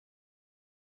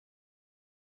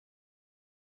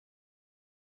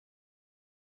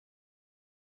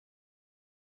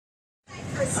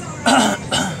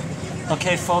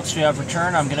Okay, folks, we have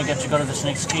returned. I'm going to get to go to this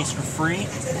next case for free.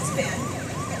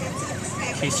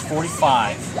 Case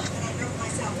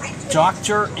 45.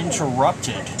 Doctor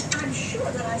Interrupted.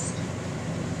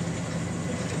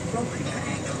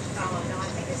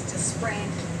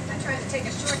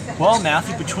 Well,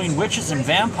 Matthew, between witches and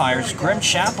vampires, Grim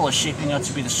Chapel is shaping out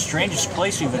to be the strangest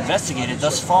place we've investigated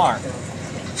thus far.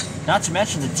 Not to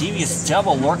mention the devious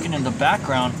devil lurking in the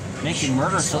background, making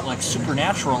murders look like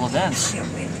supernatural events.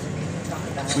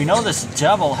 We know this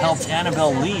devil helped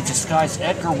Annabelle Lee disguise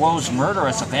Edgar Woe's murder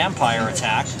as a vampire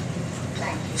attack,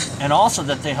 and also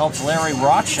that they helped Larry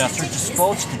Rochester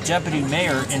dispose of the deputy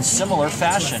mayor in similar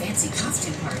fashion.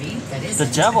 The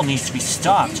devil needs to be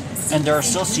stopped, and their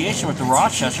association with the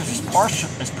Rochesters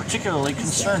is particularly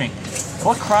concerning.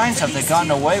 What crimes have they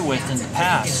gotten away with in the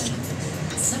past?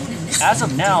 As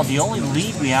of now, the only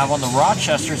lead we have on the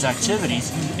Rochesters' activities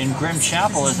in Grim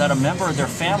Chapel is that a member of their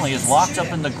family is locked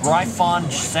up in the Gryphon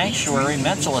Sanctuary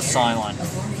Mental Asylum.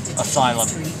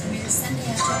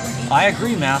 I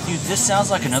agree, Matthew. This sounds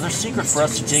like another secret for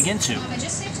us to dig into.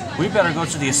 We better go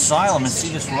to the asylum and see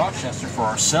this Rochester for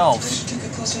ourselves.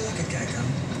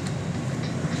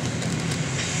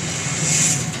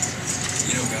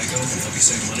 You know, Geico can help you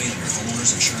save money on your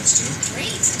homeowner's insurance too. Great.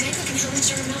 Geico can help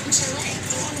insure a mountain chalet.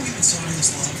 How long have we been selling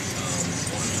this lot?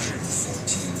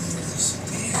 114 years.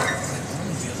 Man, that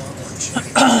would be a lot more cheap.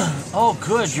 Oh,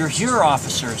 good. You're here,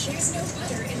 officers. There's no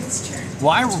butter in this churn.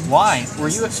 Why? Were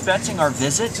you expecting our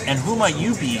visit? And who might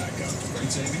you be?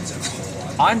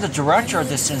 I'm the director of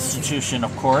this institution,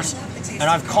 of course, and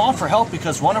I've called for help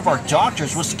because one of our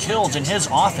doctors was killed in his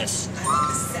office.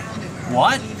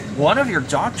 What? One of your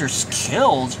doctors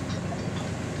killed?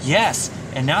 Yes,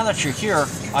 and now that you're here,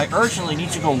 I urgently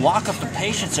need to go lock up the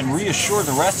patients and reassure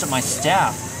the rest of my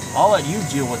staff. I'll let you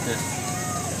deal with this.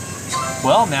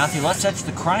 Well, Matthew, let's head to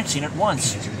the crime scene at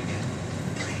once.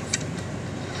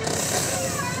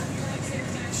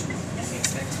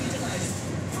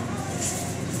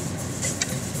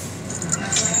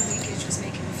 Leakage was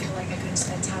making me feel like I couldn't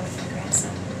spend time with my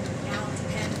grandson. Now,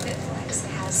 Depend Bitflex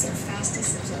has their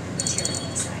fastest absorbing material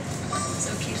inside, so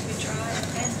it keeps me dry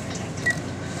and protected.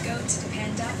 Go to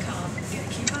Depend.com, get a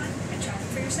coupon, and try them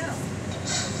for yourself.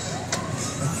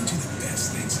 Running to the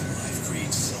best things in life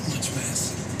creates so much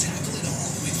mess. Tackle it all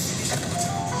with Finish Water.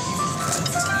 Even the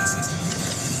toughest messes,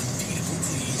 unbeatable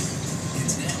clean.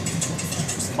 It's now in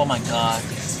 25%. Oh my god.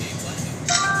 Cascade Platinum.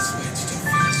 Switch to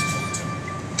Finish Water.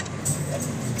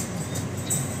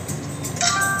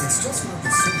 It's just not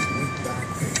the same with back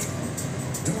pain.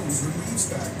 Doze relieves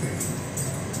back pain.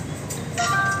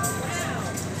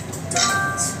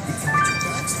 Doze, we find your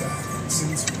back's back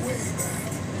since way back.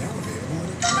 Now available in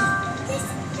a tube.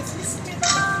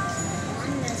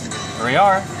 Here we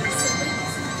are.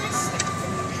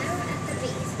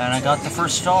 And I got the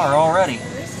first star already.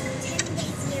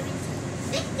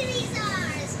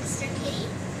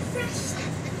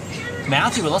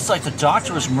 Matthew, it looks like the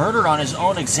doctor was murdered on his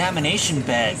own examination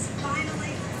bed.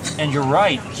 And you're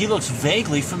right, he looks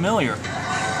vaguely familiar.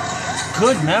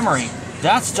 Good memory.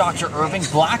 That's Dr. Irving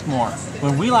Blackmore.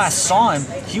 When we last saw him,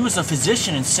 he was a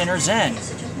physician in Sinner's End.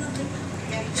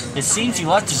 It seems he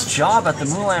left his job at the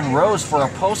Moulin Rose for a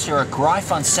post here at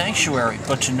Gryphon Sanctuary,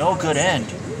 but to no good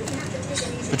end.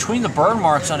 Between the burn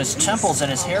marks on his temples and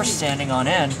his hair standing on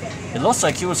end, it looks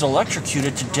like he was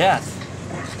electrocuted to death.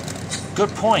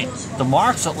 Good point. The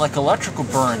marks look like electrical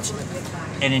burns.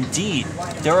 And indeed,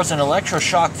 there was an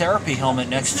electroshock therapy helmet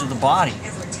next to the body.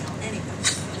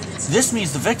 This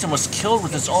means the victim was killed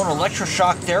with his own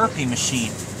electroshock therapy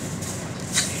machine.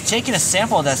 Taking a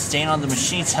sample of that stain on the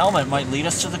machine's helmet might lead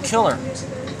us to the killer.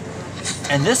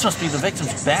 And this must be the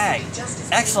victim's bag.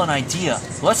 Excellent idea.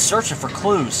 Let's search it for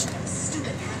clues.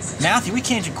 Matthew, we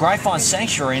came to Gryphon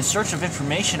Sanctuary in search of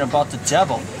information about the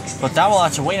devil, but that will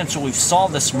have to wait until we've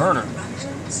solved this murder.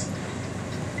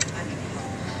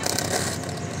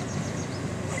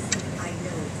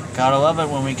 Gotta love it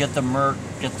when we get the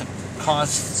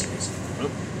cause.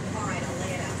 Oop. Alright, I'll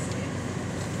lay it out for you.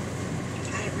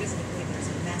 I have reason to believe there's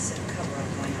a massive cover-up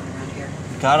going on around here.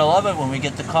 Gotta love it when we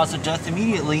get the cause of death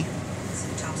immediately.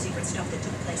 Some top-secret stuff that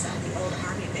took place out at the old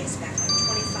army base back like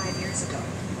 25 years ago.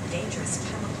 Dangerous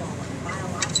chemical and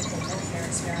biological warfare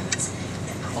experiments.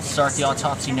 I'll start the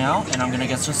autopsy now, and I'm gonna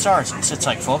get some stars. Sit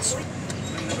tight, folks.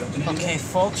 Okay,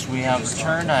 folks, we have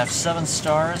returned. I have 7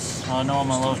 stars. I know I'm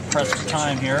a little pressed for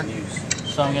time here,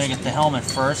 so I'm gonna get the helmet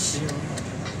first.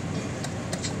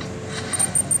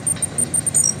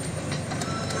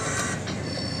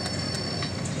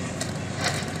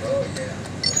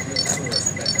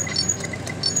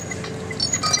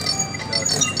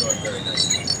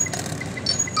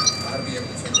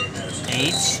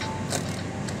 8.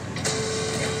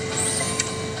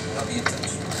 I'll be in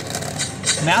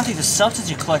touch. Matthew, the substance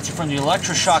you collected from the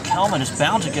electroshock helmet is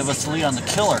bound to give us the lead on the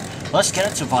killer. Let's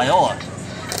get it to Viola. The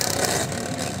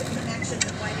connection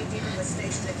that Whitey Deaver was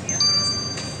stationed at Camp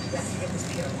Rosalind. Yesterday was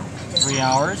beautiful. 3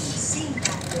 hours. Seen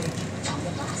that bridge from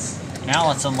the bus. Now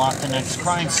let's unlock the next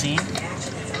crime scene. The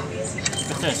action is obvious. You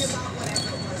can Look at this. about whatever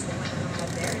it was that went on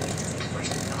out there, and you just afraid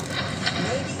to talk about it.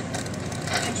 Maybe.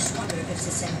 I just wonder if it's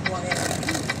the same whatever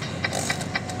you.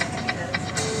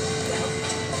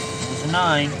 There's a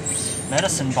 9.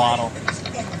 Medicine bottle.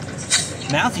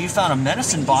 Matthew found a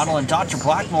medicine bottle in Dr.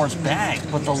 Blackmore's bag,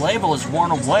 but the label is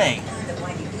worn away.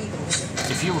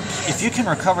 If you can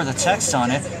recover the text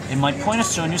on it, it might point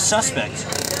us to a new suspect.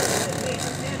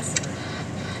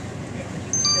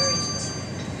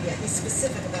 Yeah, he's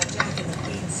specific about Jack and the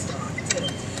Beanstalk, too.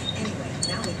 Anyway,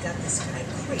 now we've got this guy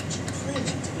Creech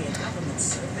claiming to be a government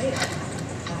surveyor. I think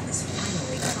the plot is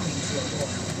finally coming to a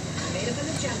boil. I made up an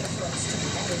agenda for us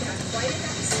tonight. We've got quite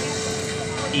enough schedule.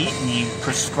 Eaton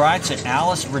prescribed to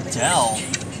Alice Riddell.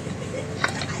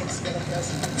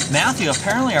 Matthew,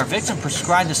 apparently our victim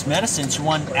prescribed this medicine to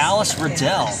one Alice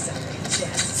Riddell.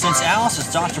 Since Alice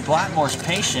is Dr. Blackmore's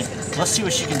patient, let's see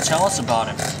what she can tell us about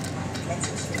him.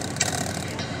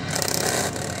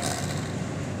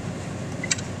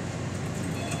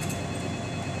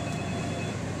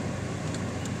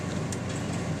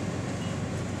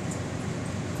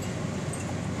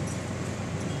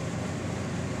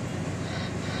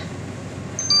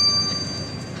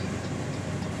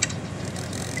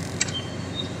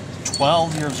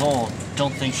 Years old.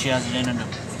 Don't think she has it in her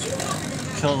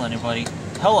to kill anybody.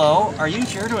 Hello, are you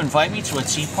here to invite me to a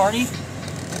tea party?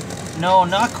 No,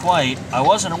 not quite. I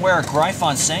wasn't aware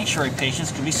Gryphon Sanctuary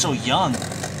patients could be so young.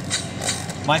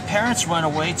 My parents went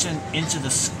away into the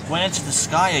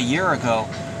sky a year ago,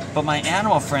 but my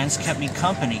animal friends kept me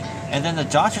company, and then the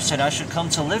doctor said I should come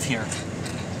to live here.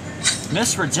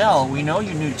 Miss Riddell, we know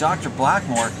you knew Dr.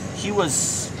 Blackmore. He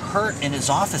was hurt in his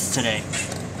office today.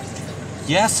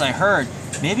 Yes, I heard.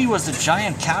 Maybe it was the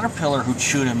giant caterpillar who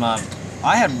chewed him up.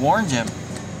 I had warned him.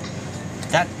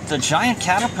 That the giant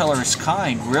caterpillar is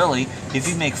kind, really, if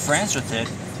you make friends with it.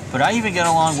 But I even get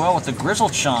along well with the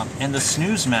Grizzlechomp and the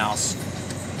Snooze Mouse.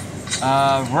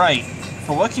 Right.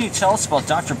 But what can you tell us about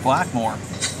Dr. Blackmore?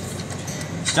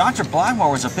 Dr. Blackmore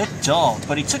was a bit dull,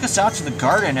 but he took us out to the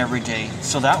garden every day,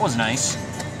 so that was nice.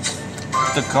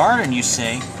 The garden, you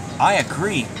say? I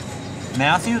agree.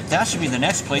 Matthew, that should be the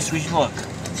next place we should look.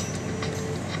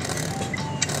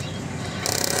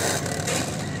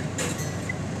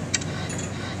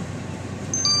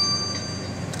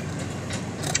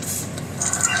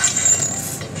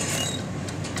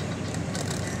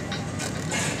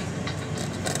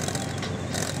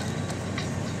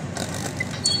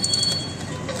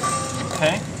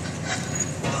 Okay.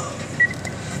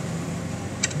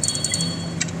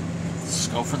 Let's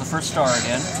go for the first star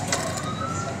again.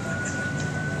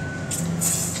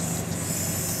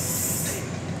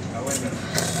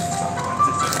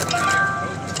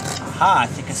 Aha, I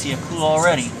think I see a clue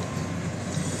already.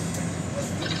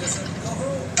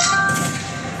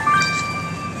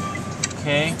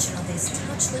 Okay. This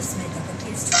touchless makeup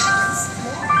appears to erase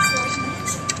flaws like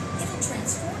magic. It'll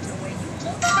transform the way you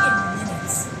look in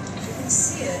minutes. You can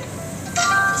see it.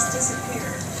 Just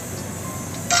disappear.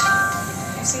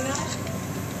 You see that?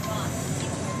 Gone.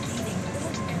 People are leaving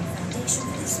ordinary foundation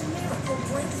for this miracle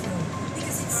breakthrough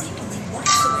because it seemingly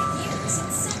wipes away years in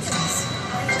seconds.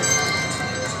 I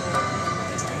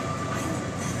look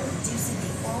better using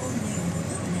the all-new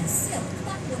Luminous Silk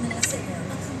by Luminous Air,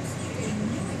 a completely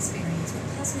new experience with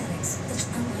cosmetics that's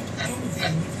unlike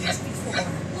anything you've used before.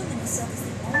 Luminous Silk is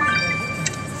the only way you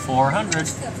can 400.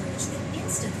 coverage that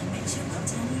instantly makes you look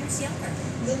 10 years younger.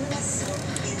 Luminous Silk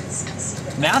is a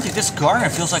secret. Matthew, this garden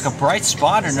feels like a bright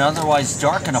spot in an otherwise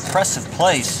dark and oppressive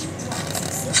place.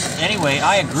 Anyway,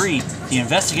 I agree. The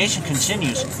investigation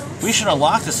continues. We should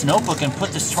unlock this notebook and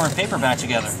put this torn paper back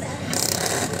together.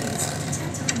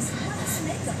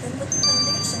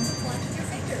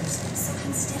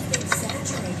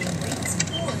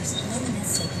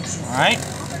 Alright.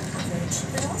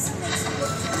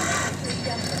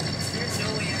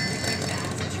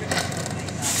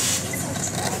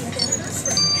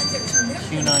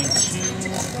 Q92.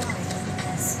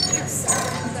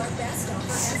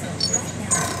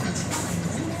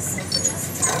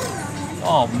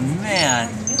 Oh man.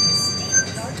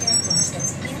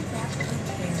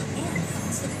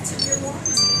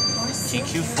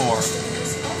 TQ4.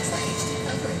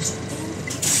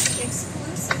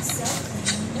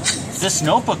 This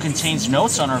notebook contains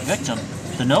notes on our victim.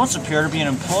 The notes appear to be an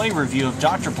employee review of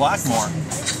Dr. Blackmore.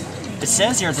 It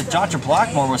says here that Dr.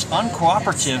 Blackmore was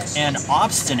uncooperative and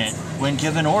obstinate when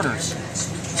given orders.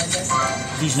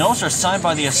 These notes are signed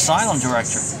by the asylum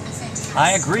director.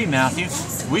 I agree, Matthew.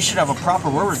 We should have a proper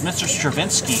word with Mr.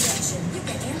 Stravinsky.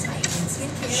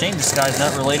 Shame this guy's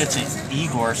not related to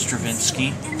Igor Stravinsky.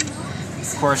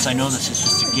 Of course, I know this is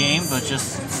just a game, but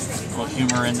just a little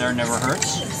humor in there never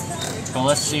hurts. But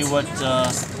let's see what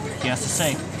he has to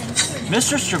say.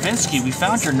 Mr. Stravinsky, we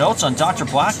found your notes on Dr.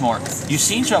 Blackmore. You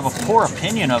seem to have a poor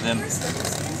opinion of him.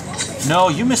 No,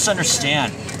 you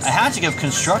misunderstand. I had to give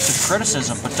constructive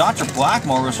criticism, but Dr.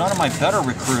 Blackmore was one of my better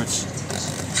recruits.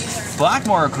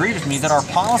 Blackmore agreed with me that our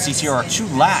policies here are too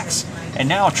lax, and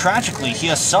now, tragically, he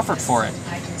has suffered for it.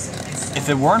 If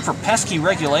it weren't for pesky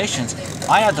regulations,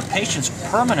 I had the patients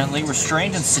permanently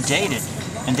restrained and sedated,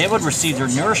 and they would receive their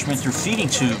nourishment through feeding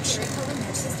tubes.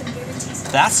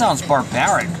 That sounds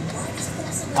barbaric.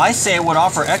 I say it would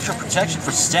offer extra protection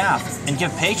for staff and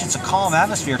give patients a calm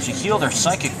atmosphere to heal their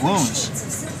psychic wounds.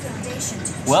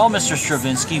 Well, Mr.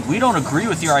 Stravinsky, we don't agree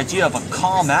with your idea of a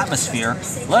calm atmosphere.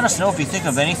 Let us know if you think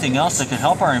of anything else that could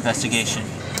help our investigation.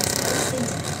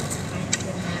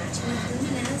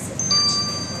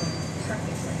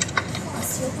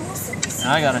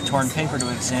 Now I got a torn paper to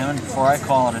examine before I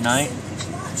call it a night.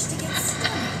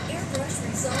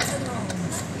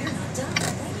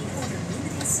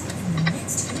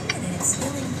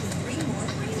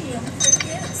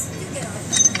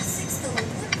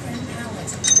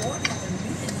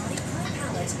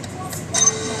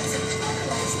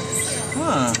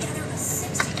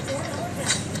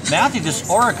 Matthew, this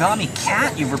origami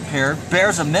cat you repaired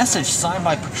bears a message signed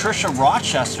by Patricia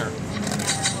Rochester.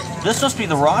 This must be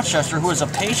the Rochester who is a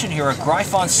patient here at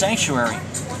Gryphon Sanctuary,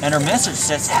 and her message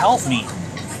says, "Help me."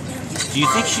 Do you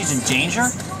think she's in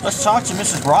danger? Let's talk to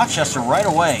Mrs. Rochester right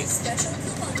away.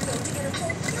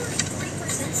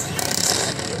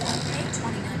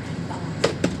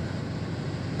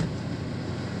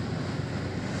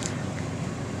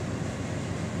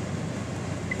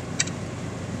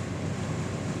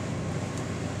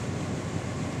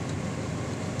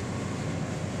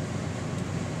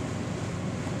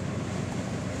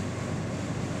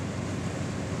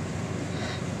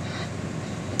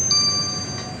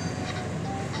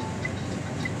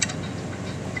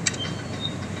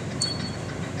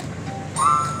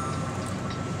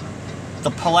 The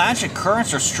pelagic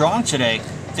currents are strong today.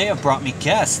 They have brought me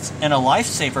guests, and a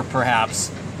lifesaver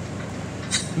perhaps.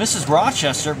 Mrs.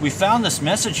 Rochester, we found this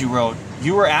message you wrote.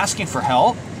 You were asking for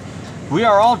help? We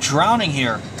are all drowning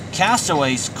here,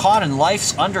 castaways caught in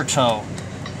life's undertow.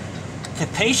 The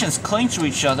patients cling to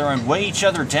each other and weigh each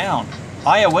other down.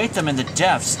 I await them in the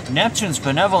depths, Neptune's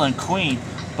benevolent queen,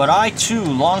 but I too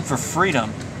long for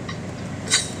freedom.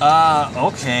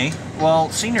 Okay.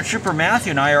 Well, Senior Trooper Matthew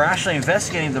and I are actually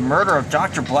investigating the murder of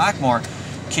Dr. Blackmore.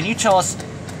 Can you tell us...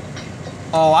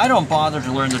 Oh, I don't bother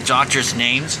to learn the doctor's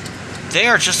names. They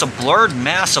are just a blurred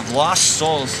mass of lost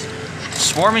souls,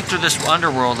 swarming through this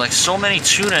underworld like so many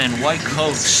tuna in white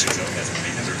coats.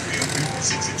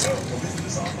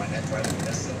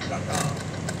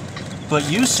 But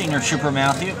you, Senior Trooper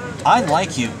Matthew, I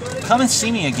like you. Come and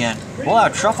see me again. We'll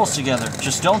have truffles together.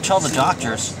 Just don't tell the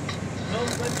doctors.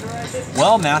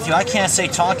 Well, Matthew, I can't say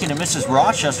talking to Mrs.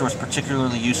 Rochester was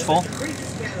particularly useful.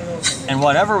 And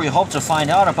whatever we hope to find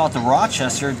out about the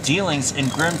Rochester dealings in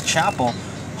Grim Chapel,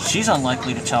 she's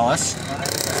unlikely to tell us.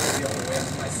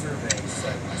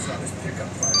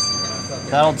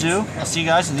 That'll do. I'll see you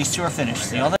guys when these two are finished.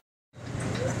 See you all then.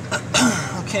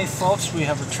 Okay, folks, we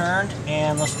have returned,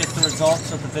 and let's get the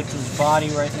results of the victim's body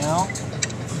right now.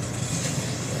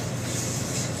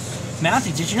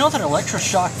 Matthew, did you know that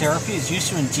electroshock therapy is used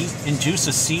to induce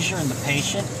a seizure in the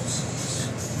patient?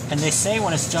 And they say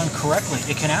when it's done correctly,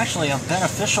 it can actually have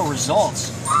beneficial results.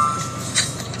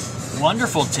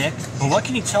 Wonderful, Dick. But what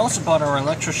can you tell us about our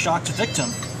electroshocked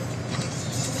victim?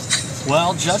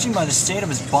 Well, judging by the state of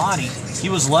his body, he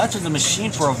was left in the machine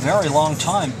for a very long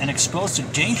time and exposed to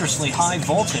dangerously high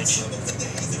voltage.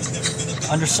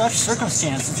 Under such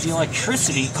circumstances, the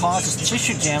electricity causes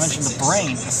tissue damage in the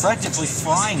brain, effectively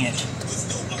frying it.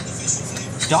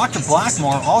 Dr.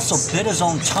 Blackmore also bit his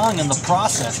own tongue in the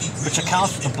process, which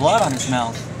accounts for the blood on his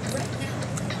mouth.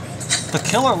 The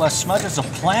killer left smudges of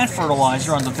plant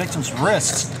fertilizer on the victim's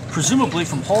wrists, presumably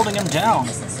from holding him down.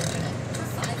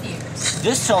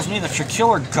 This tells me that your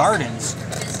killer gardens.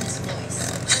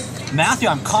 Matthew,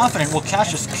 I'm confident we'll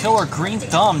catch this killer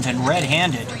green-thumbed and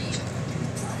red-handed.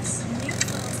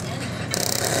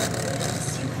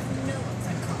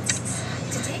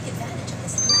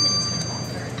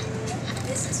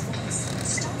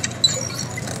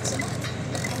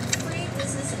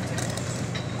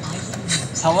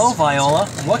 Hello, Viola.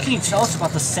 What can you tell us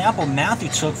about the sample Matthew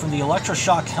took from the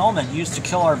electroshock helmet used to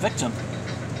kill our victim?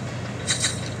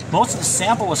 Most of the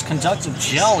sample was conductive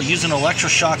gel using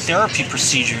electroshock therapy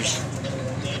procedures.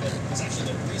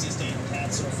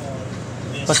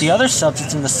 But the other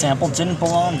substance in the sample didn't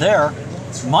belong there.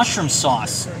 Mushroom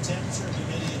sauce.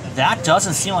 That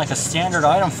doesn't seem like a standard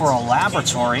item for a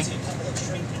laboratory.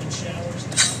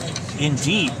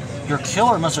 Indeed, your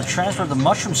killer must have transferred the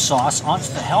mushroom sauce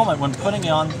onto the helmet when putting it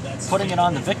on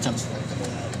the victim.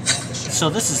 So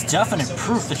this is definite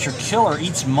proof that your killer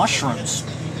eats mushrooms.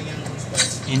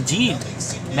 Indeed,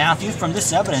 Matthew, from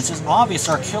this evidence, it's obvious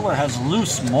our killer has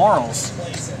loose morals.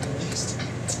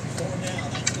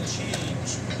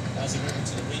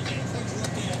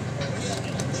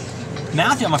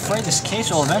 Matthew, I'm afraid this case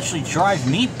will eventually drive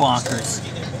me bonkers.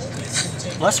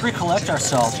 Let's recollect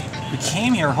ourselves. We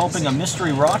came here hoping a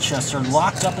mystery Rochester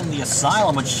locked up in the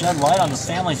asylum would shed light on the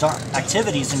family's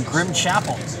activities in Grim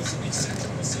Chapel.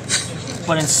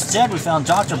 But instead we found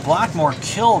Dr. Blackmore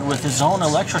killed with his own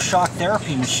electroshock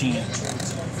therapy machine.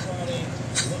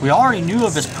 We already knew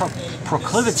of his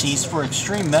proclivities for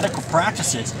extreme medical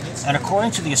practices, and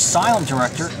according to the asylum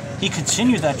director, he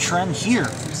continued that trend here.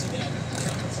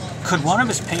 Could one of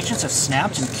his patients have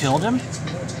snapped and killed him?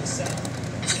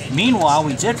 Meanwhile,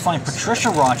 we did find Patricia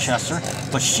Rochester,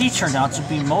 but she turned out to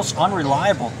be most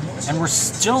unreliable, and we're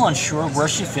still unsure where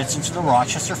she fits into the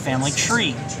Rochester family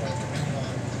tree.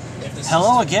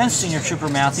 Hello again, Senior Trooper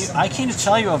Matthew. I came to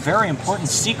tell you a very important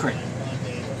secret.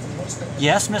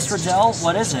 Yes, Miss Riddell,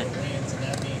 what is it?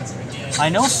 I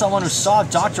know someone who saw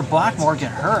Dr. Blackmore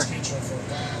get hurt.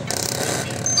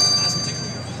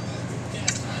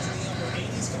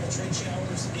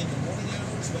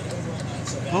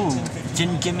 Ooh,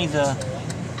 didn't give me the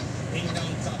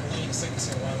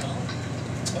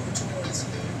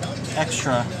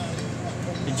extra.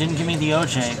 It didn't give me the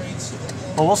OJ.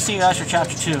 But we'll see you guys for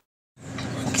Chapter 2.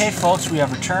 Okay, folks, we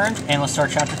have returned, and let's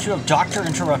start Chapter 2 of Doctor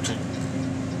Interrupted.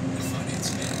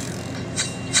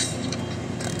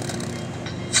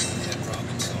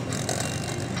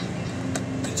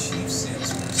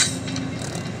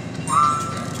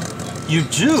 You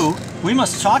do? We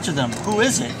must talk to them. Who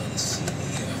is it?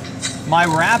 My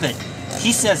rabbit.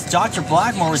 He says Dr.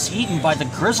 Blackmore was eaten by the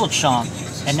Grizzle Chomp,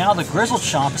 and now the Grizzle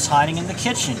Chomp is hiding in the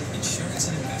kitchen.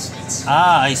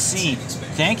 Ah, I see.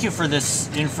 Thank you for this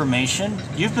information.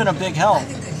 You've been a big help.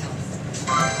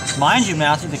 Mind you,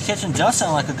 Matthew, the kitchen does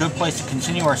sound like a good place to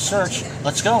continue our search.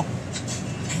 Let's go. At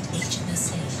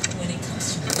HMSA, when it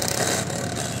comes to we're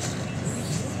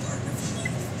your partner for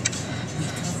life. We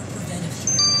cover preventive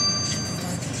care and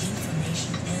provide the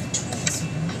information and tools you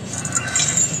need.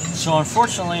 So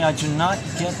unfortunately, I do not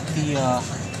get the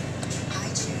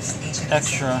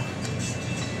extra.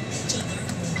 To learn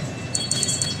more,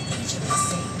 visit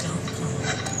HMSA.com.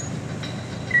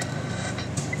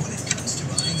 When it comes to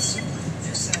buying silver,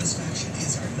 their satisfaction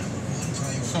is our #1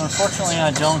 priority. So unfortunately, I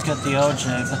don't get the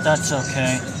OJ, but that's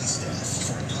okay.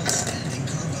 For an outstanding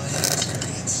car buying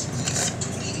experience, lease a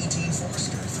 2018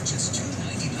 Forester for just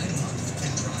 $299 a month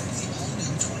and drive the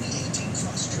all-new 2018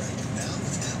 Crosstrek, now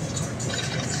with Apple CarPlay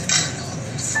and Android Auto.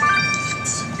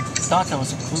 Thought that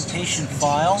was a clue patient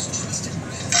file.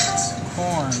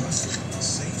 Corn.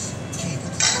 Safe,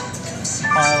 capable,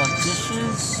 Pile of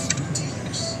dishes.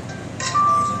 dealers.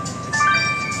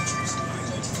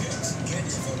 Get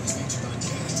your photos featured on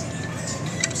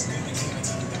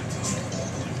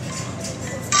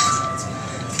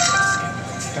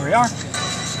There we are.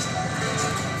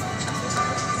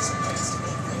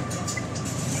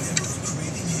 Whenever a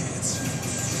craving hits,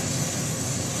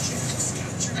 Jack's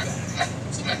got your back.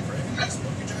 Somebody craving that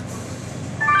Smoky Jack burger?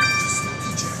 The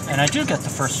Smoky Jack And I do get the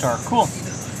first star. Cool.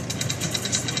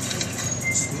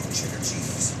 smoked cheddar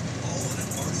cheese, all on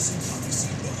an artisan poppy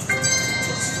seed bun,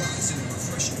 plus fries and a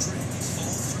refreshing drink,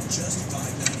 all for just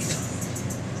 $5.99.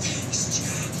 Thanks,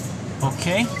 Jack.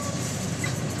 Okay.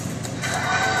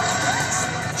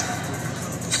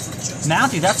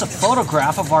 Matthew, that's a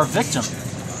photograph of our victim.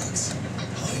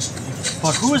 High school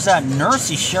But who is that nurse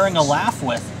he's sharing a laugh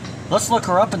with? Let's look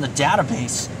her up in the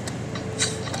database.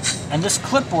 And this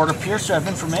clipboard appears to have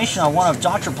information on one of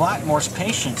Dr. Blackmore's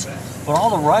patients, but all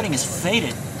the writing is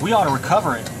faded. We ought to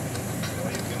recover it.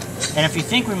 And if you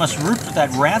think we must root through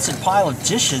that rancid pile of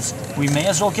dishes, we may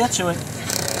as well get to it.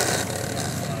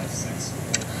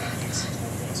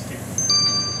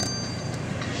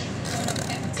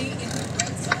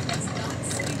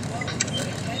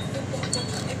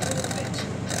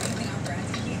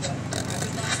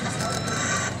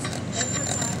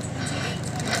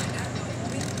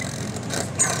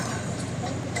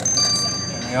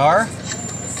 There we are.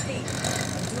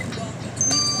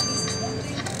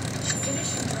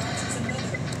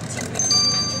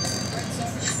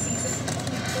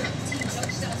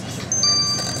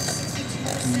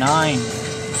 9.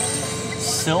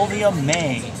 Sylvia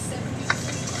May.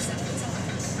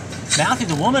 Matthew,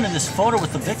 the woman in this photo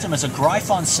with the victim is a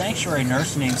Gryphon Sanctuary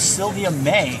nurse named Sylvia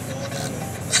May.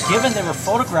 Given they were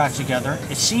photographed together,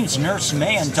 it seems Nurse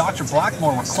May and Dr.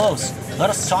 Blackmore were close. Let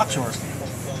us talk to her.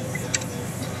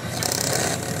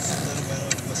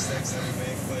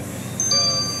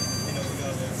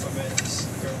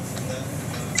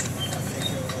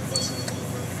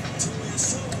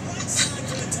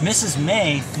 Mrs.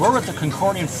 May, we're with the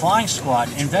Concordian Flying Squad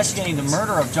investigating the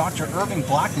murder of Dr. Irving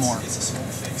Blackmore.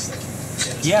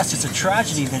 Yes, it's a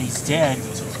tragedy that he's dead.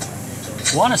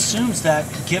 One assumes that,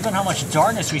 given how much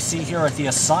darkness we see here at the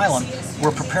asylum,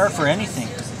 we're prepared for anything,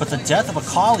 but the death of a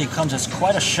colleague comes as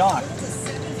quite a shock.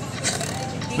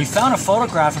 We found a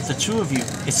photograph of the two of you.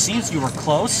 It seems you were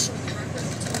close?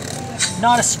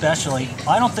 Not especially.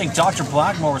 I don't think Dr.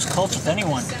 Blackmore was close with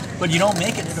anyone, but you don't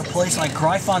make it at a place like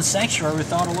Gryphon Sanctuary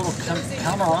without a little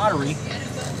camaraderie.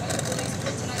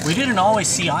 We didn't always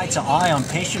see eye to eye on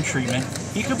patient treatment.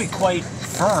 He could be quite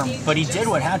firm, but he did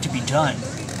what had to be done.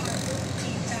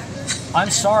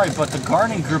 I'm sorry, but the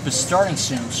gardening group is starting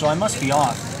soon, so I must be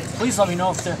off. Please let me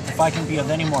know if I can be of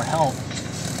any more help.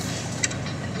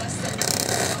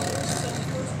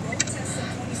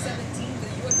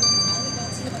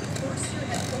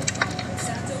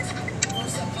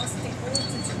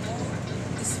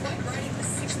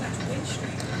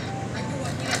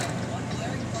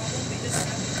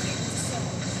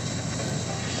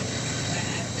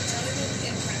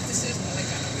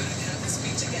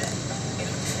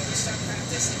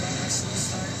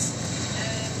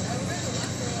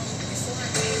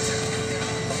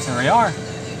 There we are.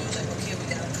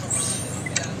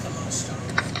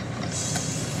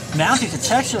 Matthew, the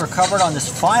text you recovered on this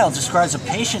file describes a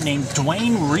patient named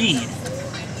Dwayne Reed.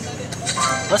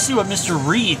 Let's see what Mr.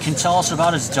 Reed can tell us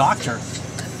about his doctor.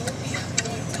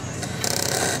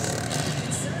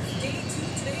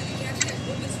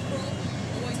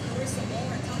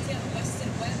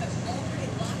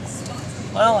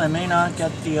 Well, I may not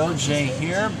get the OJ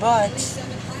here, but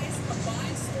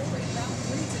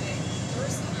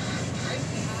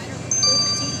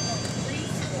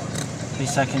at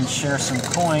least I can share some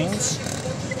coins.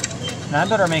 And I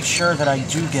better make sure that I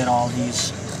do get all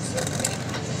these.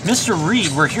 Mr.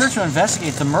 Reed, we're here to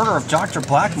investigate the murder of Dr.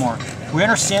 Blackmore. We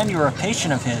understand you are a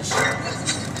patient of his.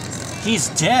 He's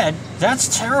dead?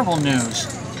 That's terrible news.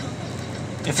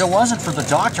 If it wasn't for the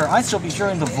doctor, I'd still be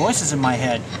hearing the voices in my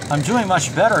head. I'm doing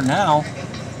much better now.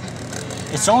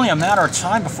 It's only a matter of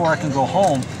time before I can go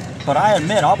home, but I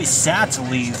admit I'll be sad to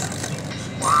leave.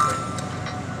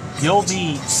 You'll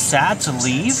be sad to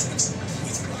leave?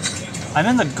 I'm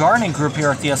in the gardening group here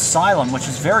at the asylum, which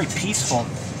is very peaceful.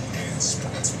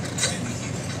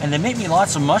 And they make me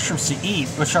lots of mushrooms to eat,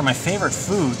 which are my favorite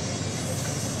food.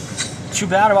 Too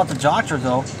bad about the doctor,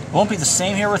 though. Won't be the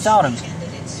same here without him.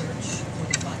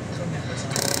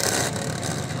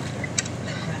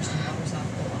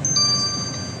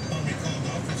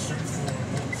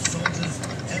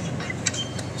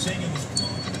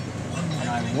 And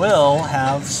I will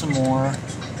have some more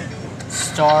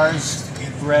stars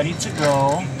ready to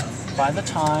go by the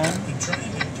time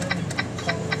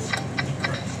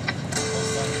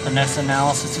the next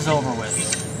analysis is over with.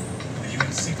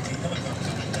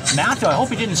 Matthew, I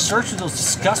hope you didn't search for those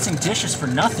disgusting dishes for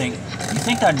nothing. You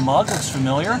think that mug looks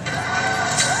familiar?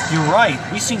 You're right.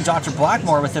 We've seen Dr.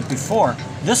 Blackmore with it before.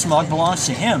 This mug belongs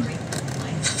to him.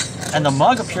 And the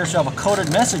mug appears to have a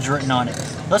coded message written on it.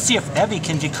 Let's see if Evie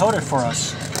can decode it for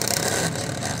us.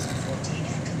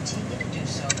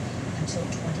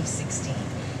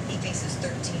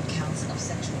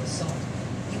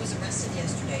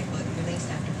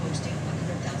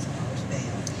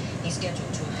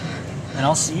 And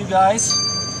I'll see you guys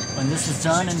when this is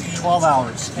done in 12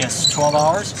 hours. Yes, 12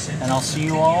 hours, and I'll see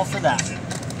you all for that.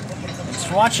 Thanks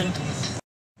for watching.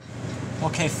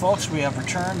 Okay, folks, we have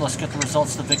returned. Let's get the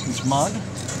results of the victim's mug.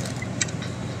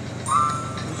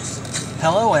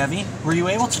 Hello, Evie. Were you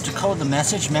able to decode the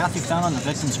message Matthew found on the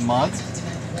victim's mug?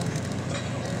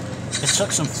 It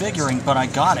took some figuring, but I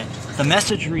got it. The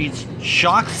message reads,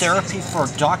 "Shock therapy for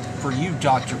you,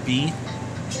 Dr. B."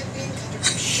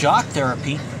 Shock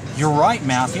therapy? You're right,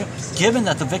 Matthew. Given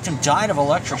that the victim died of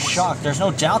electric shock, there's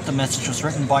no doubt the message was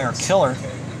written by her killer.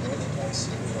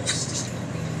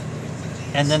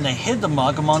 And then they hid the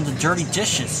mug among the dirty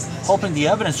dishes, hoping the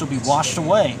evidence would be washed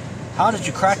away. How did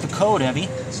you crack the code, Evie?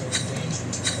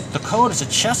 The code is a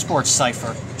chessboard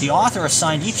cipher. The author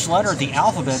assigned each letter of the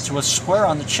alphabet to a square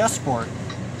on the chessboard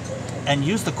and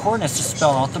used the coordinates to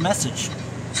spell out the message.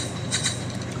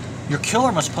 Your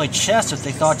killer must play chess if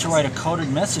they thought to write a coded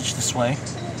message this way.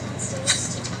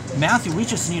 Matthew, we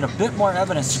just need a bit more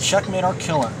evidence to checkmate our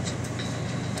killer.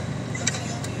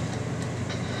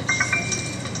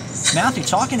 Matthew,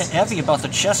 talking to Evie about the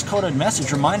chess-coded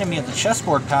message reminded me of the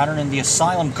chessboard pattern in the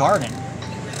asylum garden.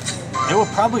 It would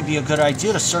probably be a good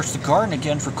idea to search the garden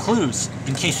again for clues,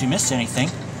 in case we missed anything.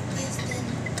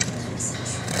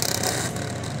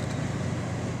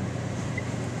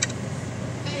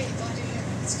 Hey, glad you're here.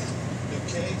 Let's go.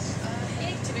 Okay.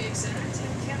 Hate to be exact,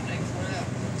 I'm counting.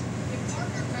 Your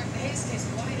partner cracked the Hayes case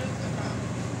wide open.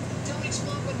 Don't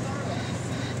explode with Varro.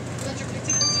 Ledger picked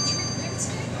it up to treat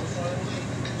Wednesday. How far away?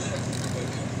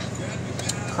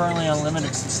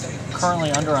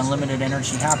 Currently under unlimited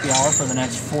energy happy hour for the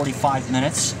next 45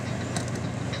 minutes,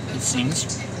 it seems.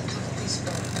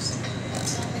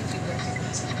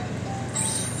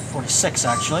 46,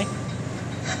 actually.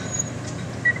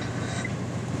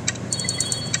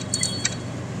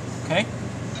 Okay.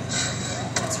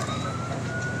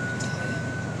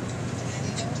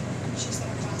 She's got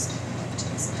a prospect.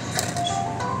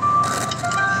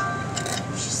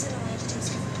 She said all I have to do is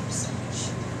give her a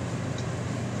massage.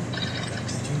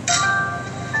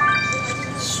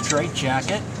 Straight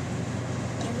jacket. I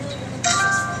really wanted this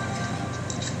just for a guy.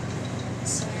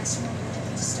 So I asked her when we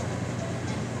were to start.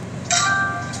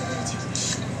 And I told her to take my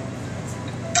shoe off.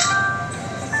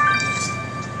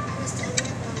 I was telling her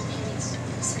about my panties and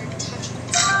I started touching it.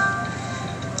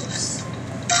 Gross.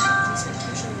 Please make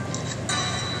casual with it.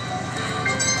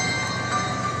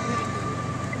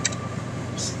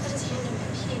 He put his hand on my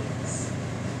penis.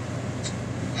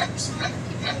 I was talking to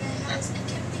people in the house and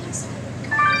kept being silent.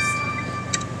 God, stop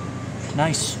it.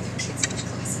 Nice. Other kids in my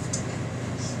class have done it.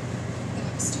 But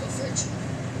I'm still a virgin.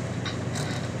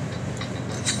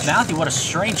 Matthew, what a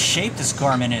strange shape this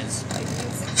garment is.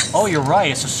 Oh, you're right,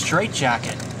 it's a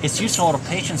straitjacket. It's used to hold a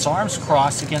patient's arms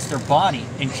crossed against their body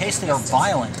in case they are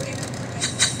violent.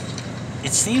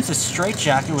 It seems this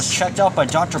straitjacket was checked out by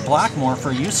Dr. Blackmore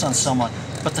for use on someone,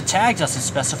 but the tag doesn't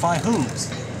specify who.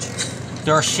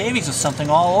 There are shavings of something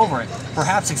all over it.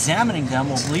 Perhaps examining them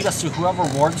will lead us to whoever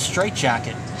wore the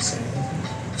straitjacket.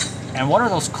 And what are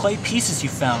those clay pieces you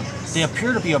found? They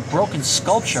appear to be a broken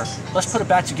sculpture. Let's put it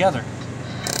back together.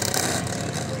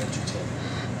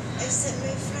 I sent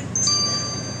my friend Tina.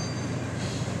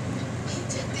 He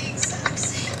did the exact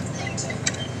same thing to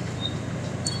her.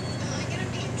 Am I gonna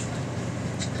be in trouble?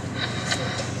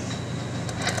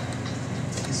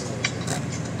 He's always been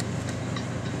in trouble.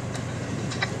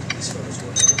 These photos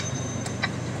were edited.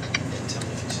 And tell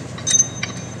me if you see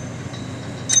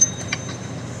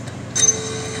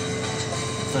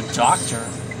The doctor?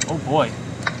 Oh boy.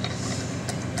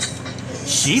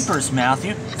 Jeepers,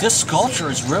 Matthew. This sculpture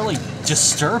is really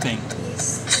disturbing.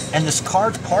 And this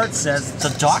carved part says the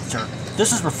doctor.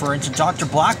 This is referring to Dr.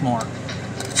 Blackmore.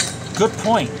 Good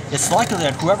point. It's likely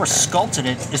that whoever sculpted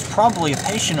it is probably a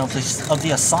patient of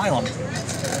the asylum.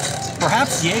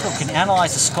 Perhaps Diego can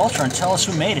analyze the sculpture and tell us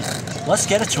who made it. Let's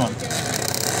get it to him.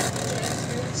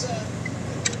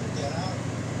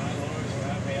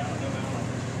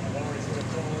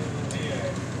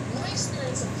 my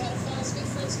experience of pedophiles, good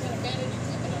friends got abandoned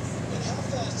equipment. And how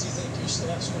fast do you think your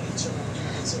steps when you turn when you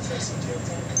get so tracing to your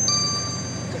phone?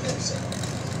 Good hope so.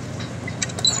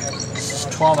 This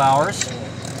is 12 hours.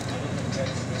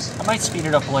 I might speed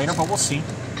it up later, but we'll see.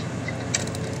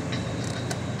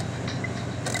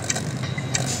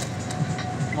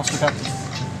 Almost forgot the,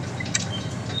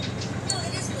 Well,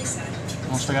 it is really sad.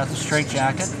 almost forgot the straight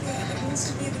jacket. It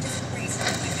wants to be of a different race.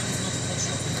 My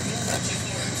family's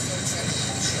multicultural.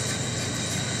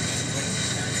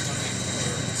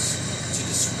 To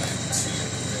describe to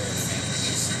their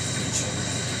families, their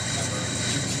children, however,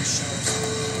 you can show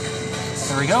them.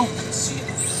 There we go. See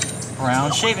it.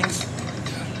 Brown shavings.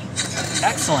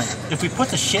 Excellent. If we put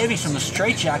the shavings from the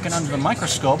straitjacket under the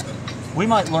microscope, we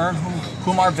might learn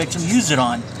whom our victim used it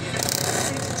on.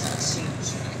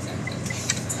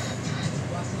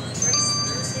 Guacamole Grace,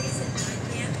 Thursdays at 9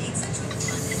 p.m. 8 Central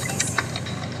on NBC.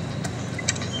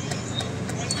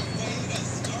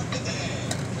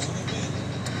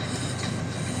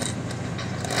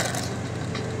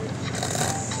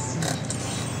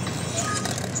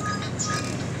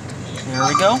 There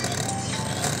we go.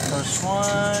 First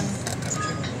one.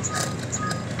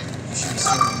 You should be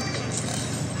serving.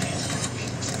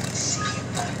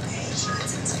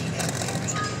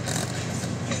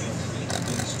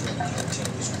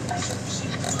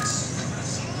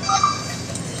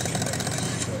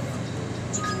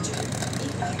 You can drink,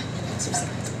 eat well, and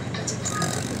exercise. But to become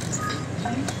really healthy,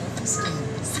 you need healthy skin.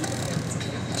 See the difference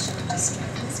Keratin showed to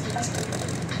strengthen the skin's barrier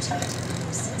and protect the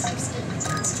most sensitive skin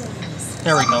against dryness.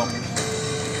 There we go. HA,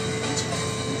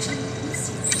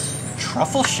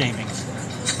 Truffle shavings.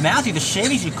 Matthew, the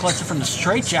shavings you collected from the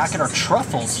straitjacket are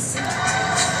truffles.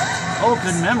 Oh,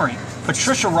 good memory.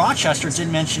 Patricia Rochester did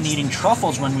mention eating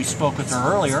truffles when we spoke with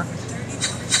her earlier.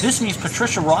 This means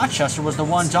Patricia Rochester was the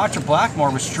one Dr.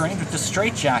 Blackmore restrained with the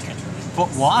straitjacket. But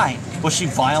why? Was she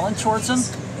violent towards him?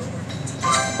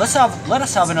 Let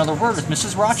us have another word with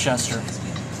Mrs. Rochester.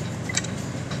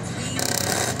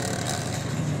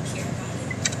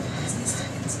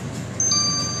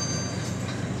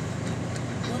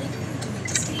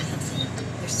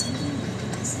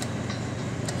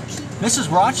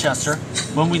 Mrs. Rochester,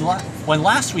 when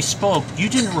last we spoke, you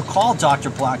didn't recall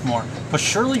Dr. Blackmore, but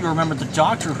surely you remember the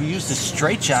doctor who used his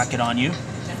straitjacket on you.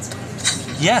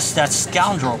 Yes, that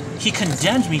scoundrel. He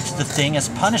condemned me to the thing as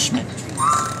punishment.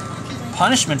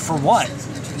 Punishment for what?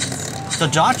 The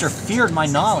doctor feared my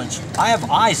knowledge. I have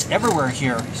eyes everywhere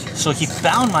here, so he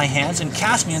bound my hands and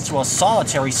cast me into a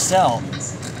solitary cell.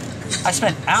 I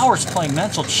spent hours playing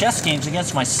mental chess games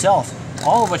against myself,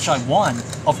 all of which I won,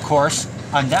 of course.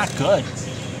 I'm that good.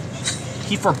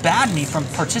 He forbade me from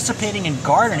participating in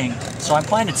gardening, so I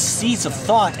planted seeds of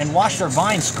thought and watched their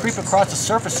vines creep across the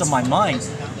surface of my mind,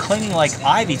 clinging like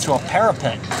ivy to a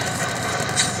parapet.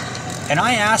 And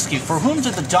I ask you, for whom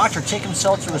did the doctor take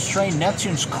himself to restrain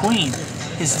Neptune's queen?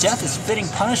 His death is fitting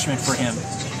punishment for him.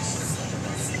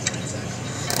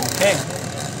 Okay.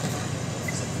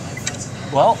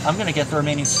 Well, I'm going to get the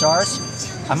remaining stars.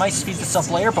 I might speed this up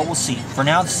later, but we'll see. For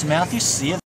now, this is Matthew.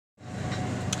 See you.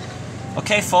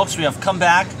 Okay, folks, we have come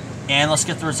back, and let's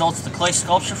get the results of the clay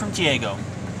sculpture from Diego.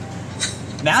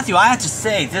 Matthew, I have to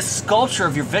say, this sculpture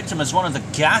of your victim is one of the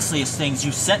ghastliest things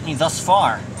you've sent me thus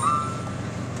far.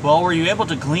 Well, were you able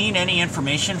to glean any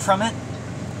information from it?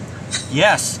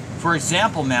 Yes. For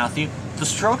example, Matthew, the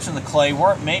strokes in the clay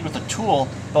weren't made with a tool,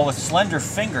 but with slender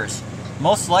fingers,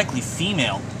 most likely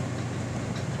female.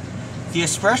 The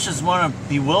expression is one of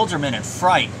bewilderment and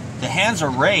fright. The hands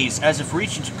are raised, as if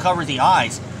reaching to cover the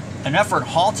eyes, an effort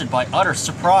halted by utter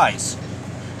surprise.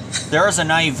 There is a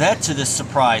naivete to this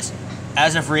surprise,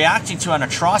 as if reacting to an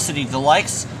atrocity the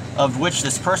likes of which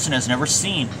this person has never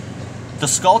seen. The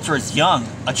sculptor is young,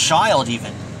 a child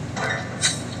even.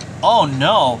 Oh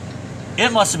no!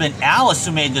 It must have been Alice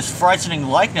who made this frightening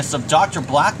likeness of Dr.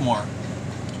 Blackmore.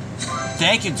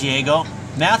 Thank you, Diego.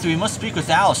 Matthew, we must speak with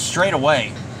Alice straight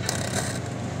away.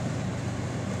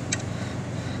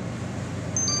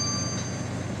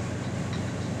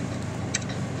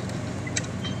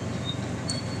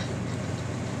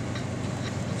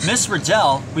 Miss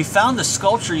Riddell, we found the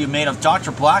sculpture you made of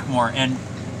Dr. Blackmore and...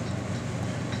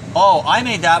 Oh, I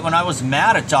made that when I was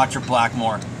mad at Dr.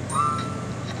 Blackmore.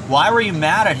 Why were you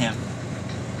mad at him?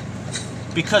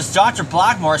 Because Dr.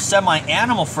 Blackmore said my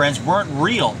animal friends weren't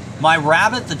real. My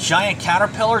rabbit, the giant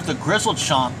caterpillar, the grizzled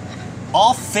chomp.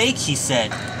 All fake, he said.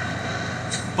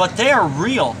 But they are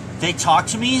real. They talk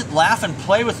to me, laugh and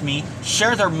play with me,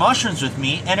 share their mushrooms with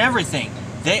me, and everything.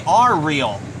 They are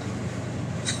real.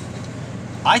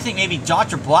 I think maybe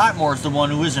Dr. Blackmore is the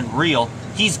one who isn't real.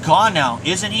 He's gone now,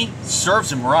 isn't he?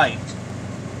 Serves him right.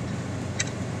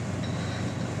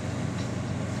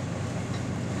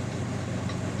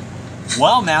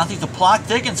 Well, Matthew, the plot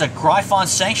thickens at Gryphon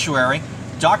Sanctuary.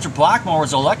 Dr. Blackmore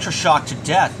was electroshocked to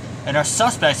death, and our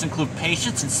suspects include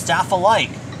patients and staff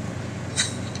alike.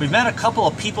 We've met a couple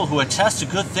of people who attest to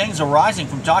good things arising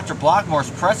from Dr. Blackmore's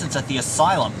presence at the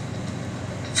asylum.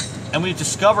 And we've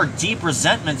discovered deep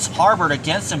resentments harbored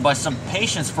against him by some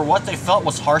patients for what they felt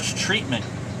was harsh treatment.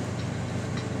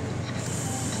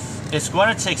 It's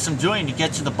going to take some doing to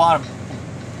get to the bottom.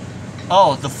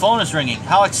 Oh, the phone is ringing.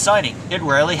 How exciting. It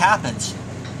rarely happens.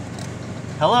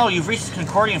 Hello, you've reached the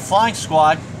Concordian Flying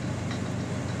Squad.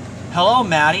 Hello,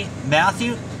 Maddie.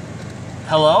 Matthew?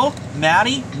 Hello?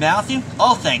 Maddie? Matthew?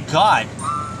 Oh, thank God.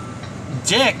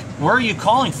 Dick, where are you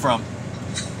calling from?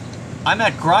 I'm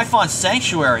at Gryphon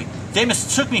Sanctuary. They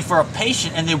mistook me for a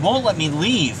patient and they won't let me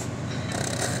leave.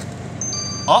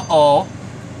 Uh-oh.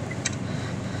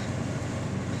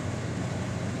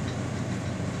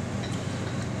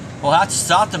 We'll have to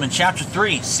stop them in Chapter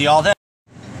 3. See y'all then.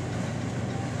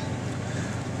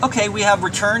 Okay, we have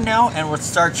returned now, and we'll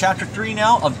start Chapter 3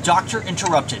 now of Doctor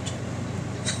Interrupted.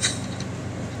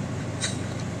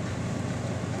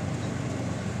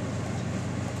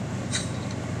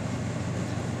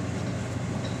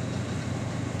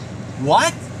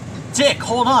 What? Dick,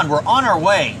 hold on, we're on our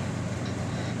way.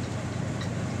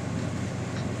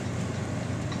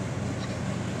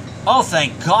 Oh,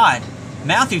 thank God.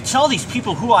 Matthew, tell these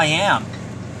people who I am.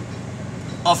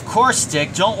 Of course,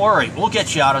 Dick, don't worry. We'll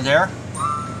get you out of there.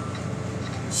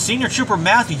 Senior Trooper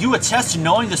Matthew, you attest to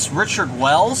knowing this Richard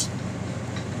Wells?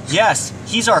 Yes,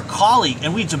 he's our colleague,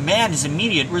 and we demand his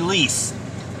immediate release.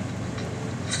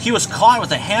 He was caught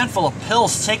with a handful of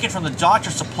pills taken from the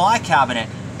doctor's supply cabinet.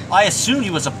 I assumed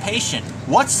he was a patient.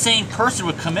 What sane person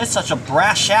would commit such a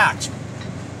brash act?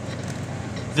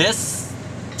 This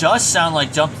does sound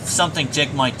like something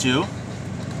Dick might do.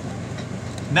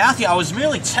 Matthew, I was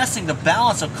merely testing the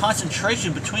balance of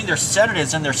concentration between their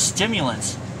sedatives and their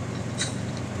stimulants.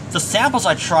 The samples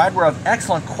I tried were of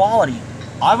excellent quality.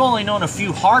 I've only known a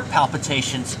few heart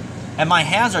palpitations, and my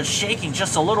hands are shaking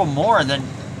just a little more than...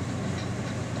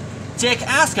 Dick,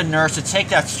 ask a nurse to take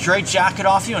that straitjacket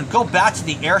off you and go back to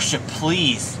the airship,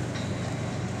 please.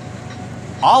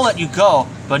 I'll let you go,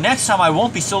 but next time I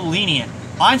won't be so lenient.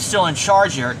 I'm still in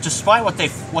charge here, despite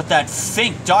what that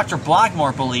fink Dr.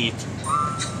 Blackmore believed.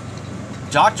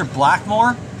 Dr.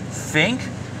 Blackmore? Fink?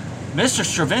 Mr.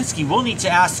 Stravinsky, we'll need to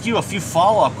ask you a few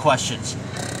follow-up questions.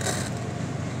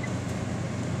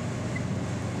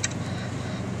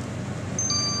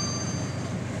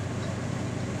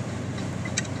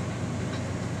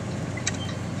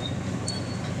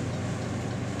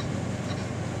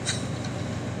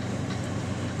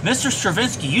 Mr.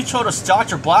 Stravinsky, you told us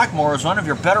Dr. Blackmore was one of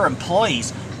your better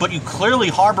employees, but you clearly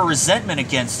harbor resentment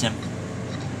against him.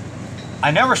 I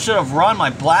never should have run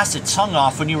my blasted tongue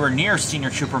off when you were near,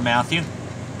 Senior Trooper Matthew.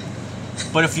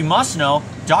 But if you must know,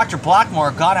 Dr.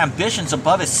 Blackmore got ambitions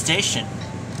above his station.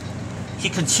 He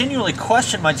continually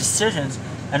questioned my decisions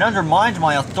and undermined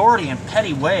my authority in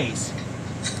petty ways.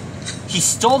 He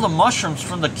stole the mushrooms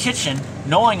from the kitchen,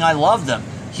 knowing I loved them.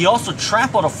 He also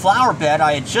trampled a flower bed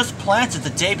I had just planted the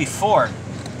day before.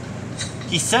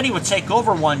 He said he would take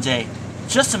over one day.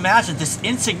 Just imagine this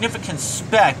insignificant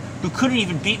speck who couldn't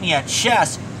even beat me at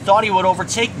chess thought he would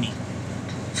overtake me.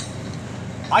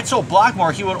 I told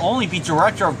Blackmore he would only be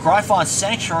director of Gryphon's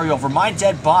sanctuary over my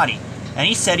dead body, and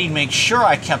he said he'd make sure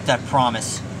I kept that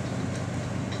promise.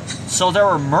 So there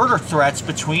were murder threats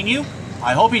between you?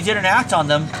 I hope he didn't act on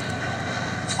them.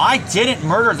 I didn't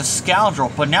murder the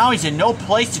scoundrel, but now he's in no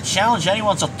place to challenge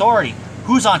anyone's authority.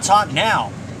 Who's on top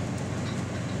now?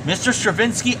 Mr.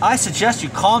 Stravinsky, I suggest you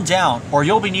calm down, or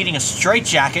you'll be needing a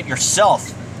straitjacket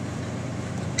yourself.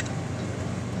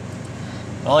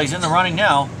 Well, he's in the running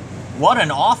now. What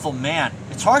an awful man.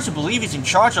 It's hard to believe he's in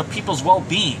charge of people's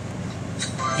well-being.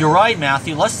 You're right,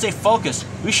 Matthew. Let's stay focused.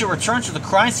 We should return to the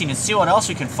crime scene and see what else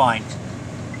we can find.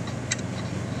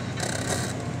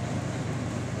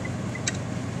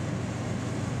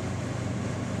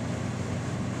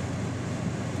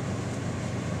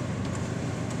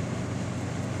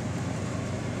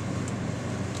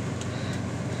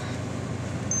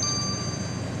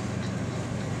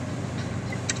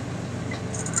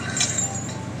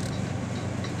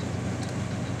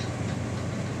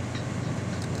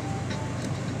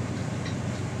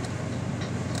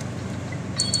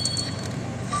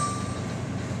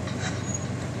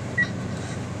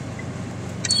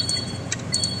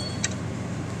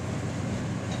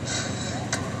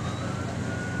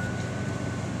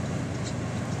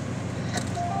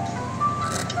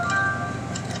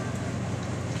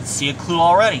 See a clue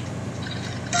already.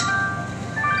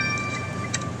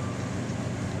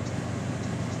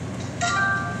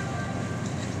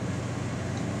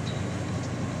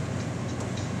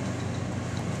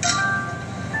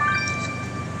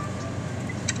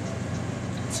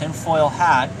 Tinfoil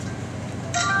hat.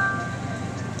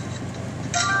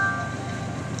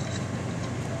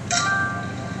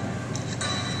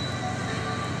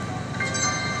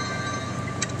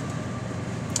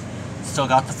 Still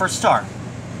got the first star.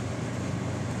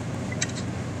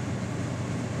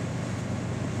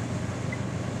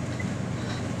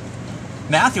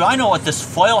 Matthew, I know what this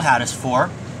foil hat is for.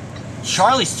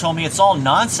 Charlie's told me it's all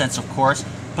nonsense, of course,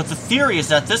 but the theory is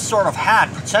that this sort of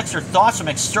hat protects your thoughts from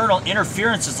external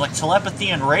interferences like telepathy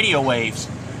and radio waves.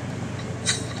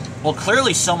 Well,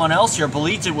 clearly someone else here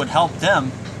believed it would help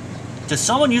them. Did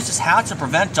someone use this hat to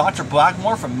prevent Dr.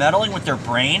 Blackmore from meddling with their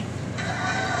brain?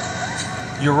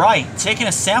 You're right. Taking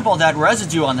a sample of that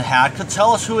residue on the hat could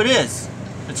tell us who it is.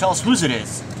 Could tell us whose it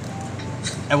is.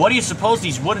 And what do you suppose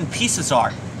these wooden pieces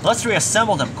are? Let's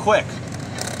reassemble them quick.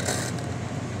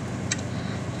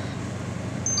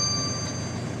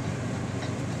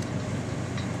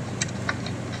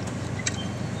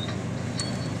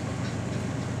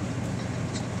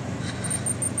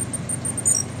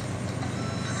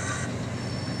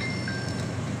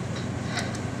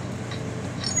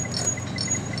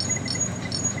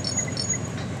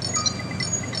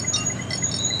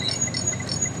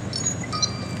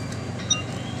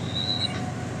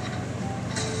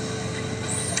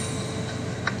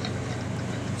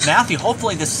 Matthew,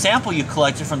 hopefully this sample you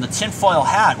collected from the tinfoil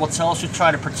hat will tell us who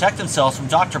tried to protect themselves from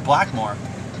Dr. Blackmore.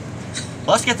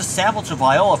 Let's get the sample to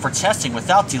Viola for testing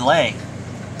without delay.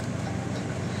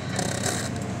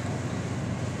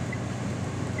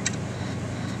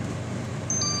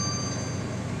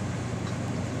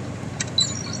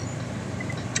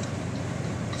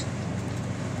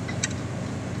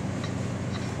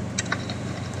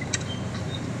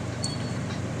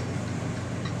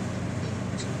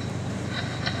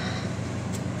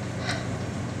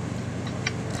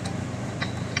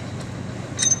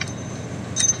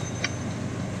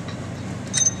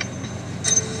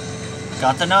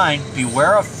 Got the 9.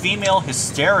 Beware of female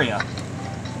hysteria.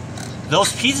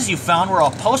 Those pieces you found were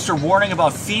a poster warning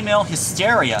about female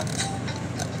hysteria.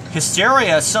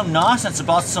 Hysteria is some nonsense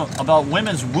about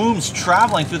women's wombs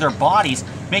traveling through their bodies,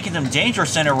 making them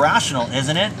dangerous and irrational,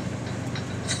 isn't it?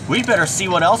 We'd better see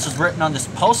what else is written on this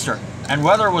poster, and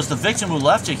whether it was the victim who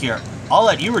left it here. I'll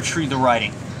let you retrieve the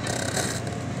writing.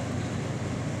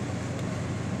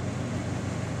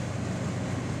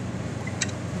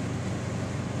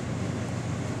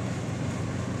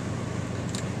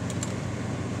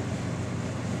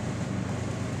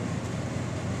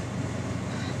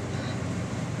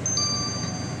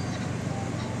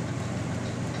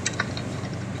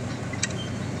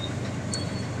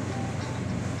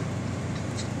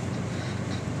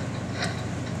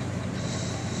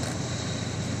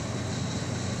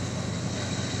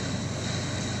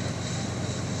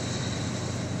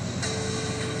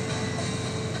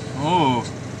 Ooh,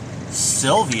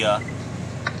 Sylvia.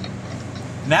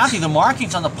 Matthew, the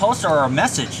markings on the poster are a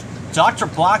message. Dr.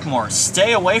 Blackmore,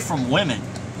 stay away from women.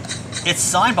 It's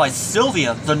signed by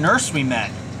Sylvia, the nurse we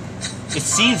met. It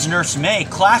seems Nurse May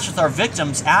clashed with our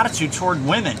victim's attitude toward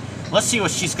women. Let's see what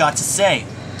she's got to say.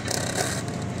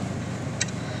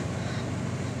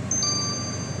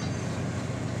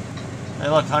 Hey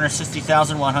look,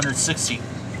 160,160.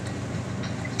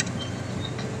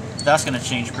 That's going to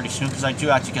change pretty soon because I do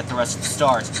have to get the rest of the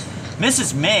stars.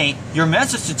 Mrs. May, your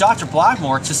message to Dr.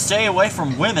 Blackmore to stay away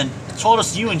from women told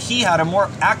us you and he had a more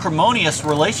acrimonious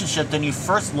relationship than you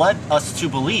first led us to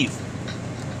believe.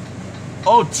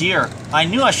 Oh dear, I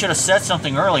knew I should have said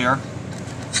something earlier.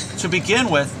 To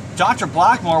begin with, Dr.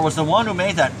 Blackmore was the one who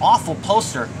made that awful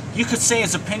poster. You could say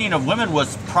his opinion of women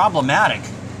was problematic.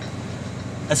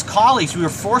 As colleagues, we were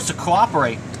forced to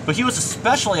cooperate, but he was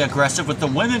especially aggressive with the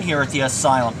women here at the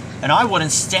asylum, and I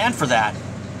wouldn't stand for that.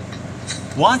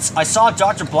 Once, I saw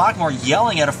Dr. Blackmore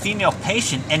yelling at a female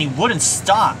patient, and he wouldn't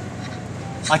stop.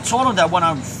 I told him that when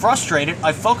I'm frustrated,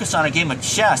 I focus on a game of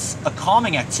chess, a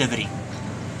calming activity.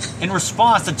 In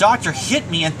response, the doctor hit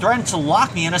me and threatened to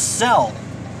lock me in a cell.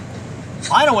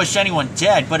 I don't wish anyone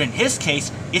dead, but in his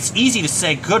case, it's easy to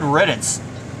say good riddance.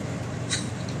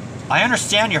 I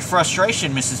understand your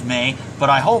frustration, Mrs. May, but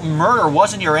I hope murder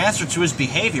wasn't your answer to his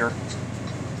behavior.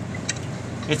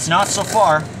 It's not so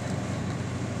far.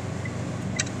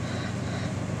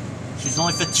 She's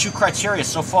only fit 2 criteria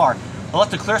so far. I'll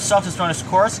let the clear substance run its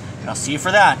course, and I'll see you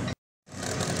for that.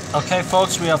 Okay,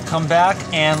 folks, we have come back,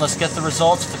 and let's get the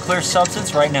results of the clear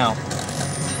substance right now.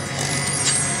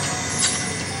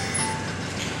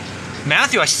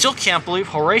 Matthew, I still can't believe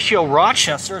Horatio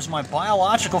Rochester is my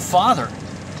biological father.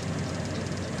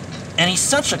 And he's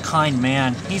such a kind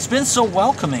man. He's been so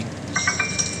welcoming.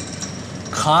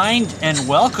 Kind and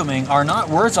welcoming are not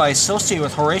words I associate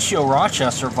with Horatio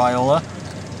Rochester, Viola.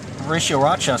 Horatio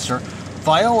Rochester.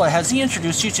 Viola, has he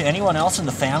introduced you to anyone else in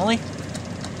the family?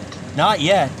 Not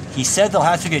yet. He said they'll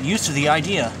have to get used to the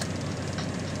idea.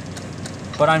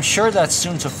 But I'm sure that's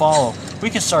soon to follow. We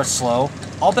can start slow.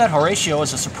 I'll bet Horatio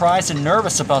is as surprised and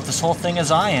nervous about this whole thing as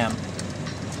I am.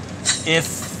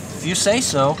 If you say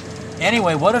so.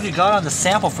 Anyway, what have you got on the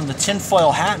sample from the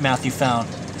tinfoil hat Matthew found?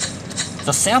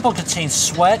 The sample contains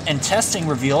sweat, and testing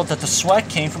revealed that the sweat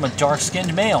came from a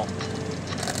dark-skinned male.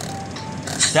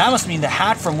 That must mean the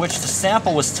hat from which the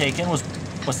sample was taken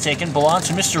belonged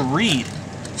to Mr. Reed.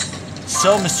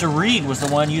 So Mr. Reed was the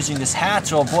one using this hat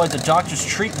to avoid the doctor's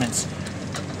treatments.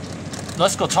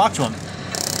 Let's go talk to him.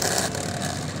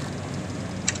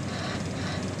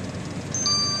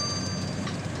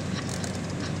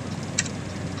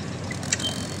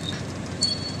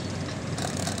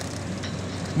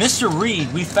 Mr.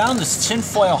 Reed, we found this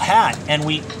tinfoil hat, and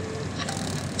we...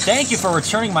 Thank you for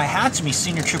returning my hat to me,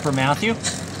 Senior Trooper Matthew.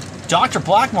 Dr.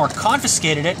 Blackmore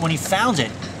confiscated it when he found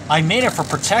it. I made it for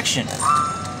protection.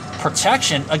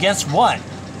 Protection against what?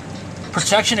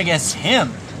 Protection against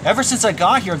him. Ever since I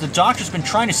got here, the doctor's been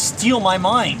trying to steal my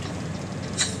mind.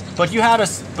 But you had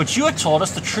told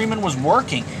us the treatment was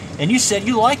working, and you said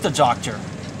you liked the doctor.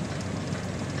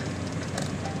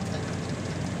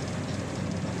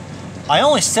 I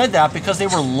only said that because they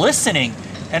were listening,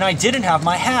 and I didn't have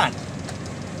my hat.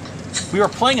 We were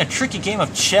playing a tricky game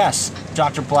of chess,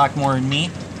 Dr. Blackmore and me.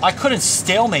 I couldn't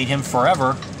stalemate him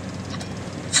forever.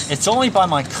 It's only by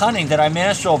my cunning that I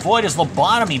managed to avoid his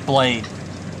lobotomy blade.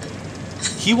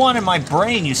 He wanted my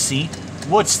brain, you see.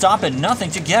 Would stop at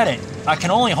nothing to get it. I can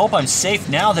only hope I'm safe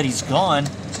now that he's gone.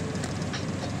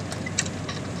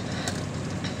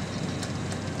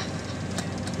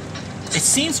 It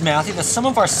seems, Matthew, that some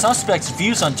of our suspects'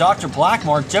 views on Dr.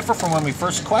 Blackmore differ from when we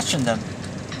first questioned them.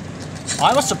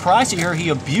 I was surprised to hear he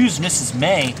abused Mrs.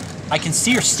 May, I can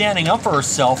see her standing up for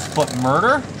herself, but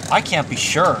murder? I can't be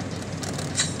sure.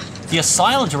 The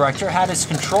asylum director had his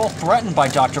control threatened by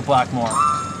Dr. Blackmore.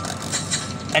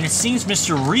 And it seems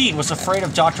Mr. Reed was afraid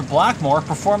of Dr. Blackmore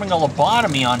performing a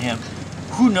lobotomy on him.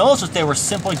 Who knows if they were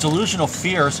simply delusional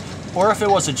fears or if it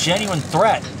was a genuine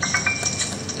threat.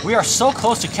 We are so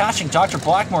close to catching Dr.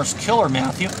 Blackmore's killer,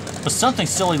 Matthew, but something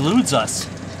still eludes us.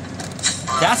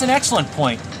 That's an excellent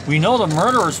point. We know the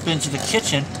murderer's been to the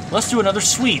kitchen. Let's do another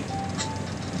sweep.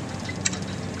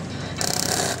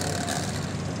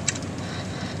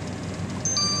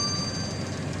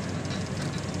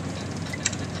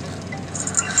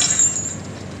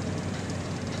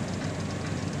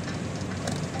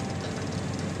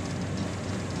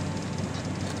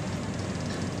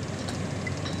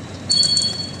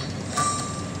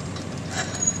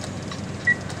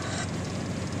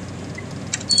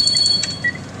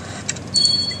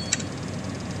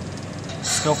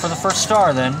 Go for the first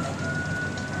star then.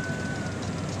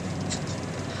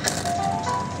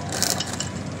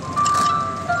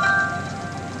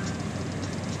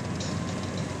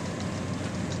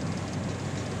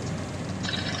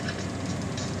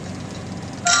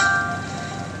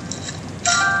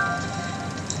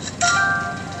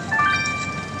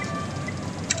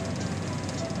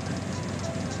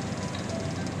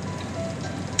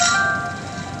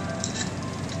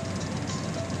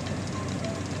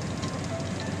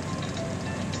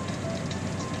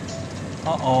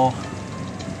 Uh-oh.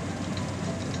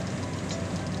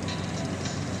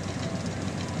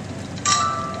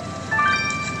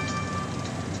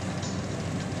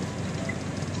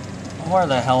 Where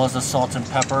the hell is the salt and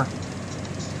pepper?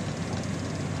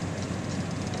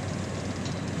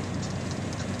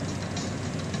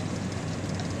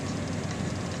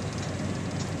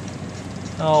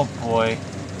 Oh boy.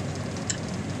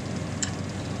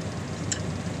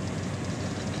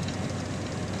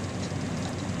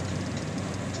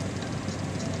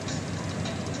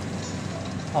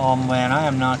 Oh man, I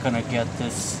am not gonna get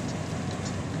this.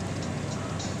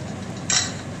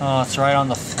 Oh, it's right on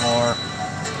the floor.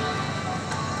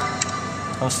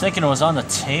 I was thinking it was on the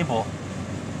table.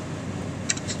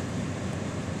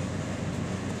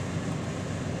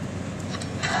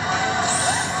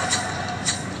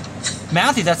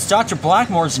 Matthew, that's Dr.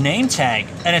 Blackmore's name tag,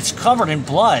 and it's covered in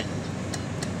blood.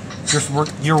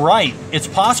 You're right. It's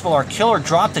possible our killer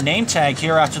dropped the name tag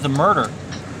here after the murder.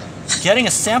 Getting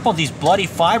a sample of these bloody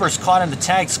fibers caught in the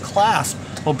tag's clasp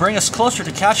will bring us closer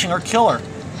to catching our killer.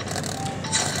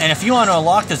 And if you want to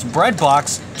unlock this bread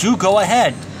box, do go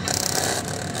ahead.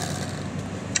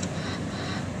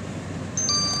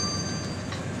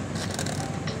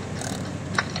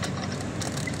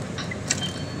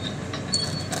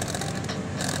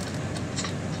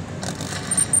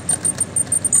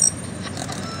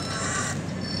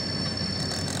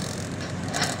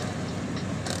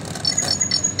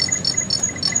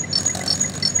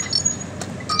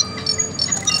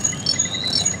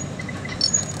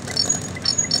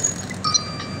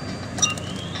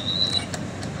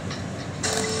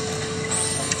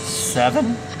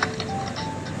 Seven.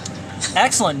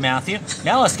 Excellent, Matthew.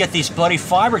 Now let's get these bloody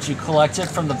fibers you collected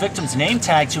from the victim's name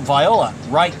tag to Viola.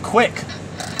 Right quick.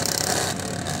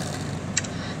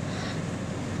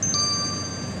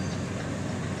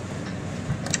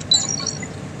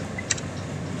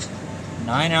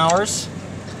 Nine hours.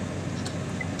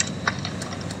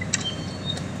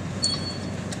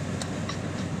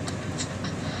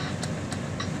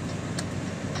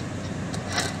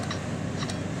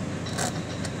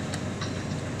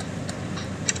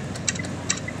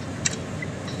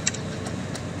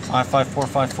 Five,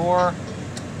 454.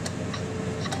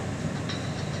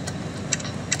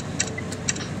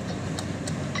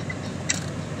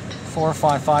 Four,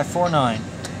 5549.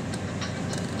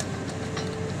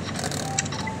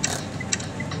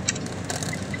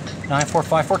 Nine,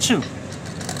 4542.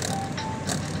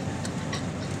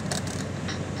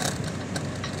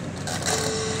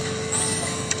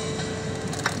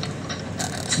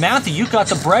 Matthew, you got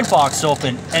the bread box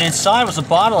open, and inside was a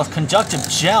bottle of conductive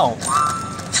gel.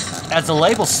 As the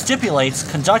label stipulates,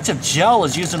 conductive gel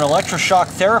is used in electroshock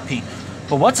therapy,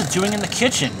 but what's it doing in the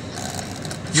kitchen?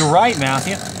 You're right,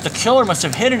 Matthew. The killer must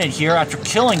have hidden it here after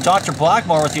killing Dr.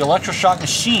 Blackmore with the electroshock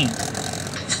machine.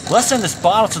 Let's send this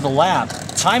bottle to the lab.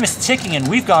 Time is ticking and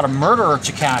we've got a murderer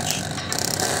to catch.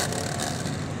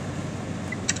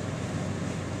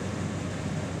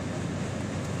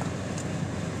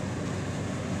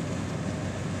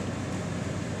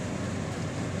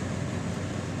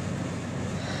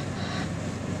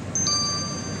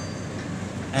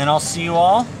 And I'll see you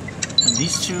all when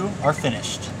these two are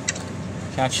finished.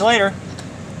 Catch you later.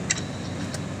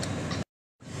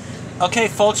 Okay,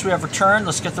 folks, we have returned.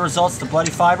 Let's get the results of the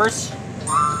bloody fibers.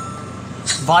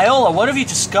 Viola, what have you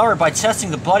discovered by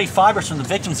testing the bloody fibers from the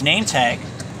victim's name tag?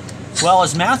 Well,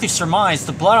 as Matthew surmised,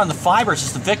 the blood on the fibers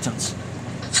is the victim's.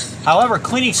 However,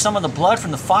 cleaning some of the blood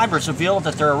from the fibers revealed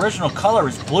that their original color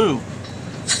is blue.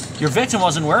 Your victim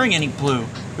wasn't wearing any blue,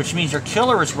 which means your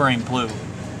killer is wearing blue.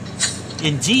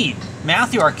 Indeed,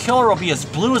 Matthew, our killer, will be as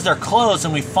blue as their clothes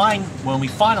when we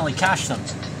finally catch them.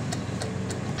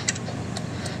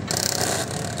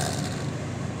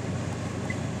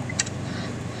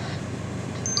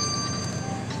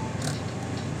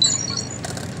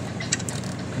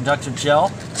 Conductive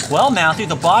gel. Well, Matthew,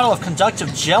 the bottle of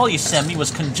conductive gel you sent me was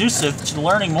conducive to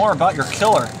learning more about your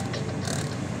killer.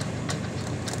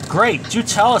 Great, do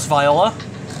tell us, Viola.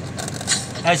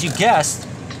 As you guessed,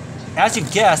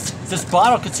 this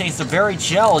bottle contains the very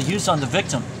gel used on the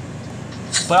victim.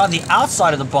 But on the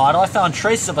outside of the bottle, I found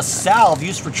traces of a salve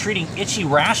used for treating itchy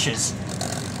rashes.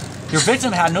 Your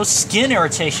victim had no skin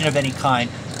irritation of any kind,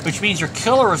 which means your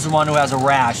killer is the one who has a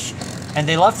rash, and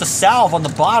they left the salve on the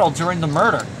bottle during the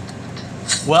murder.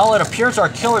 Well, it appears our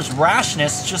killer's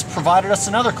rashness just provided us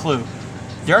another clue.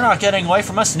 They're not getting away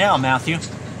from us now, Matthew.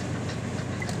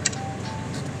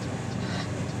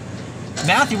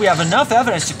 Matthew, we have enough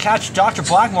evidence to catch Dr.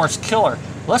 Blackmore's killer.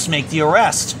 Let's make the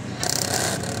arrest.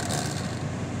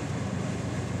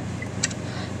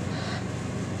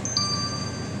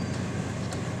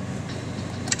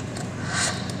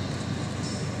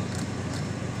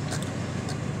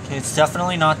 Okay, it's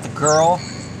definitely not the girl,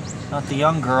 not the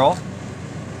young girl.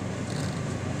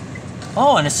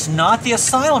 Oh, and it's not the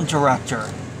asylum director.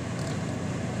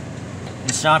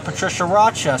 It's not Patricia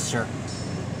Rochester.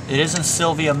 It isn't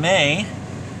Sylvia May.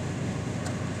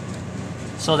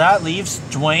 So that leaves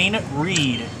Dwayne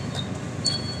Reed.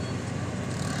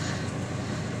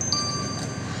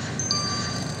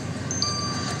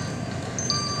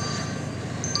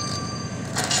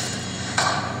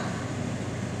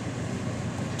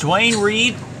 Dwayne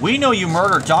Reed, we know you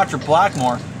murdered Dr.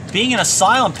 Blackmore. Being an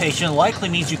asylum patient likely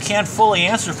means you can't fully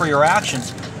answer for your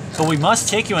actions, but we must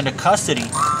take you into custody.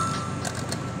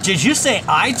 Did you say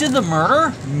I did the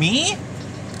murder? Me?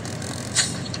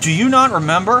 Do you not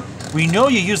remember? We know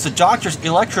you used the doctor's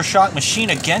electroshock machine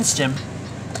against him.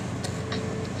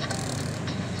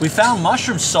 We found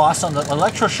mushroom sauce on the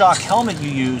electroshock helmet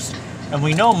you used, and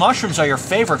we know mushrooms are your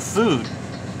favorite food.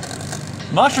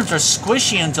 Mushrooms are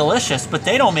squishy and delicious, but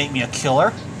they don't make me a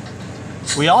killer.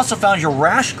 We also found your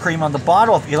rash cream on the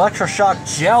bottle of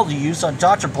electroshock gel you used on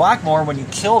Dr. Blackmore when you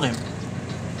killed him.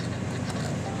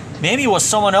 Maybe it was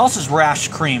someone else's rash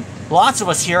cream. Lots of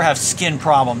us here have skin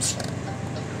problems.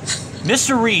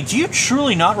 Mr. Reed, do you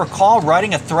truly not recall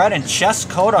writing a threat in chest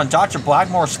code on Dr.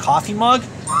 Blackmore's coffee mug?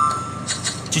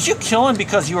 Did you kill him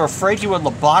because you were afraid he would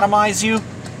lobotomize you?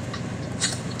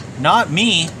 Not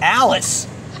me, Alice.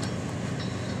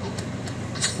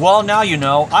 Well, now you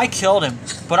know, I killed him,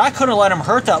 but I couldn't let him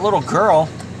hurt that little girl.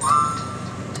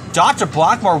 Dr.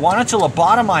 Blackmore wanted to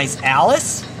lobotomize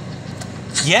Alice?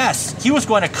 Yes, he was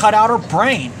going to cut out her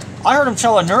brain. I heard him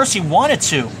tell a nurse he wanted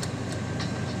to.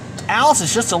 Alice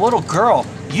is just a little girl.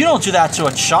 You don't do that to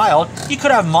a child. He could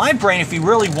have my brain if he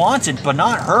really wanted, but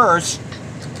not hers.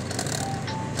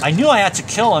 I knew I had to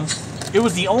kill him. It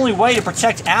was the only way to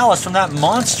protect Alice from that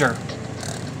monster.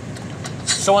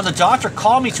 So when the doctor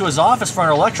called me to his office for an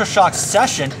electroshock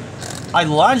session, I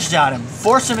lunged at him,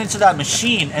 forced him into that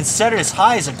machine, and set it as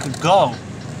high as it could go.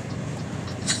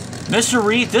 Mr.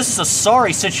 Reed, this is a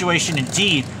sorry situation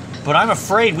indeed, but I'm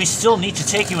afraid we still need to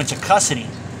take you into custody.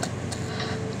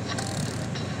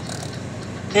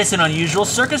 It's an unusual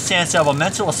circumstance to have a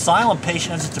mental asylum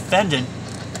patient as a defendant.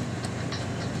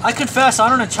 I confess I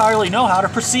don't entirely know how to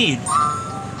proceed.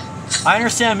 I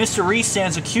understand Mr. Reed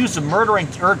stands accused of murdering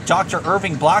Dr.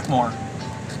 Irving Blackmore.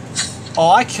 Oh,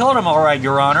 I killed him all right,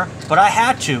 Your Honor, but I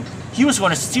had to. He was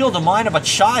going to steal the mind of a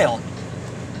child.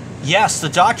 Yes, the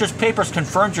doctor's papers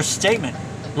confirmed your statement.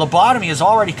 Lobotomy is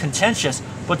already contentious,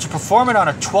 but to perform it on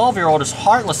a 12-year-old is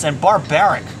heartless and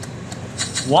barbaric.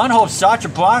 One hopes Dr.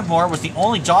 Blackmore was the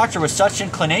only doctor with such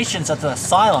inclinations at the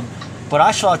asylum, but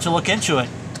I shall have to look into it.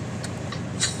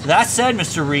 That said,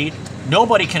 Mr. Reed,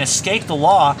 nobody can escape the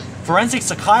law. Forensic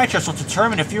psychiatrists will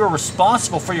determine if you are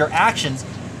responsible for your actions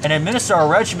and administer a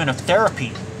regimen of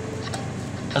therapy.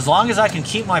 As long as I can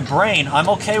keep my brain, I'm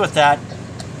okay with that.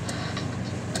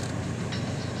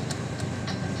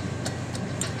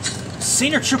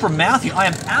 Senior Trooper Matthew, I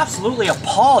am absolutely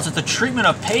appalled at the treatment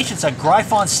of patients at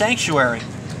Gryphon Sanctuary.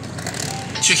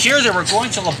 To hear they were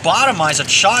going to lobotomize a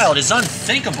child is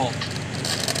unthinkable.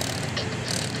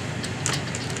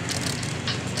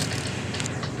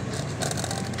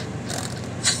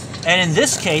 And in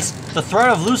this case, the threat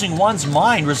of losing one's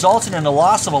mind resulted in the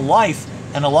loss of a life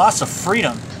and a loss of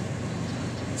freedom.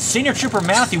 Senior Trooper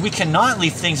Matthew, we cannot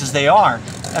leave things as they are.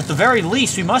 At the very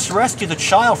least, we must rescue the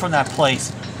child from that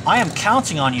place. I am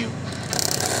counting on you.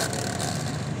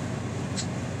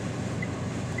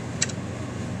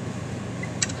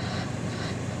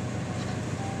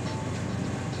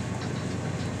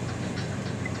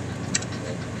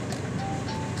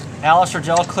 Alice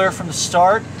Riddell clear from the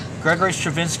start. Gregory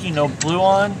Stravinsky, no blue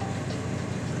on.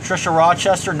 Patricia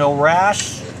Rochester, no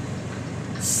rash.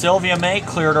 Sylvia May,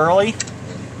 cleared early.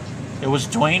 It was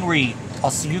Dwayne Reed.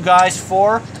 I'll see you guys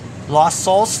for Lost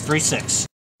Souls 3-6.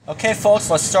 Okay,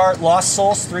 folks, let's start Lost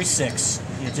Souls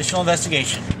 3-6, the additional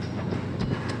investigation.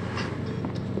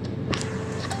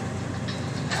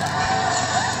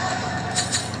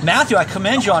 Matthew, I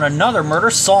commend you on another murder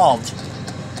solved.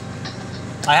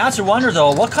 I have to wonder,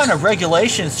 though, what kind of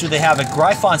regulations do they have at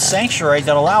Gryphon Sanctuary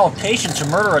that allow a patient to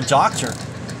murder a doctor?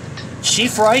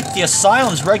 Chief Wright, the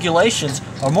asylum's regulations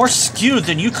are more skewed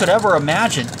than you could ever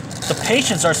imagine. The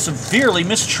patients are severely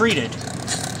mistreated.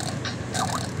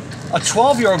 A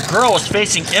 12-year-old girl is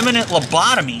facing imminent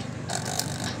lobotomy.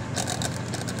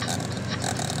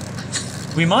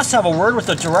 We must have a word with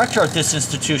the director of this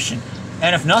institution,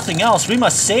 and if nothing else, we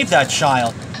must save that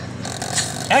child.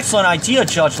 Excellent idea,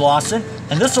 Judge Lawson,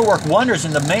 and this will work wonders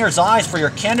in the mayor's eyes for your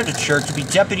candidature to be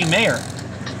deputy mayor.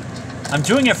 I'm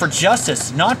doing it for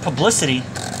justice, not publicity.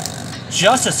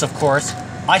 Justice, of course.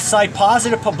 I cite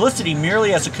positive publicity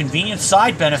merely as a convenient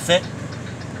side benefit.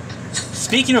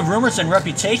 Speaking of rumors and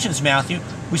reputations, Matthew,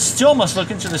 we still must look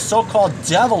into the so-called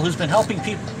devil who's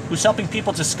helping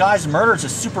people disguise murders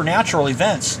as supernatural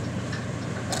events.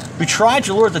 We tried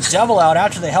to lure the devil out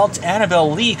after they helped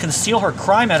Annabelle Lee conceal her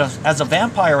crime as a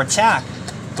vampire attack,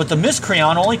 but the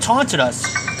miscreant only taunted us.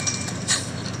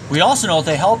 We also know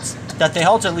that they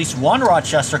helped at least one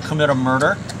Rochester commit a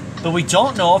murder, but we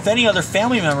don't know if any other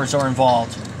family members are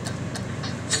involved.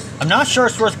 I'm not sure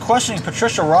it's worth questioning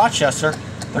Patricia Rochester,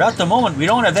 but at the moment we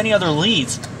don't have any other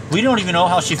leads. We don't even know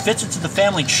how she fits into the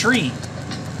family tree.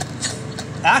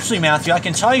 Actually, Matthew, I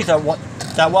can tell you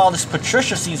that while this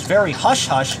Patricia seems very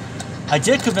hush-hush, I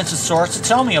did convince a source to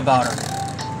tell me about her.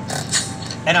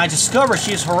 And I discovered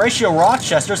she is Horatio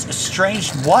Rochester's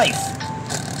estranged wife.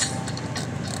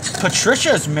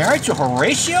 Patricia is married to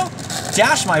Horatio?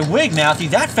 Dash my wig, Matthew,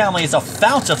 that family is a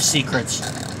fount of secrets.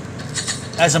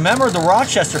 As a member of the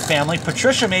Rochester family,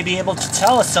 Patricia may be able to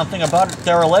tell us something about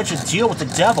their alleged deal with the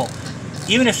devil.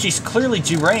 Even if she's clearly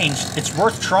deranged, it's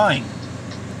worth trying.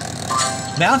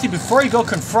 Matthew, before you go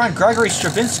confront Gregory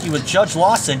Stravinsky with Judge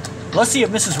Lawson, let's see if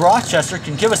Mrs. Rochester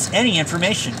can give us any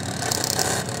information.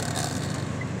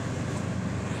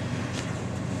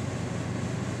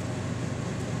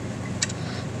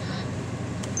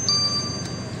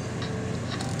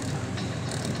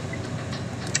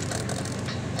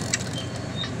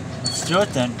 Let's do it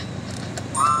then.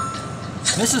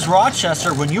 Mrs.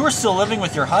 Rochester, when you were still living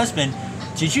with your husband,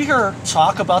 did you hear her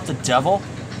talk about the devil?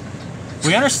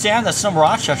 We understand that some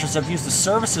Rochesters have used the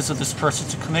services of this person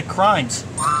to commit crimes.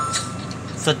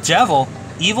 The devil?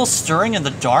 Evil stirring in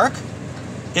the dark?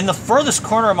 In the furthest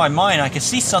corner of my mind, I can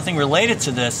see something related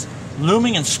to this,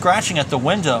 looming and scratching at the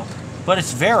window, but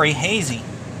it's very hazy.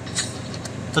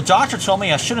 The doctor told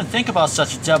me I shouldn't think about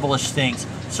such devilish things,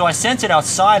 so I sent it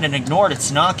outside and ignored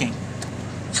its knocking.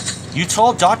 You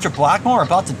told Dr. Blackmore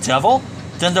about the devil?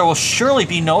 Then there will surely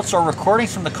be notes or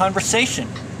recordings from the conversation.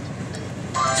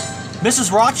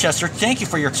 Mrs. Rochester, thank you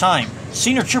for your time.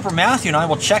 Senior Trooper Matthew and I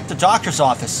will check the doctor's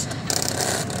office.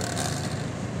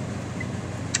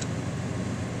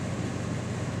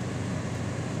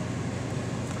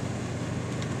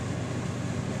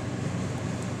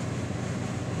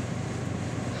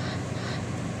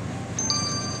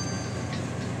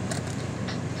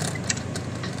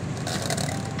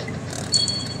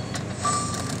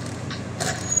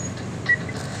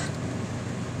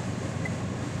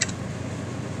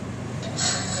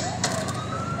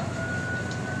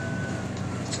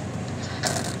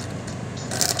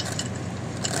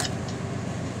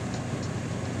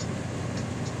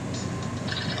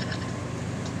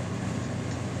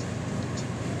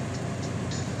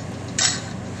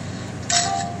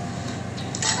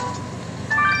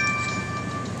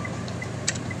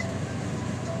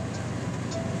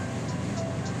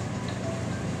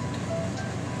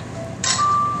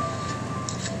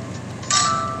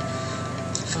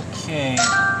 Okay.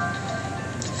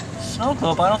 Snow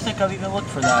globe, I don't think I've even looked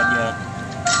for that yet.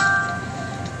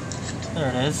 There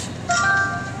it is.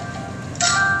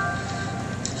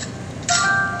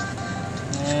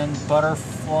 And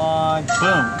butterfly,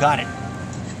 boom, got it.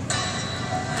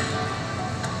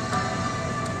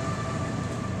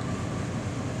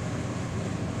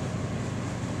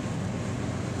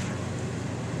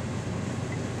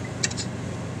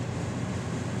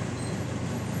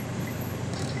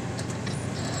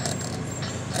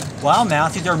 Wow,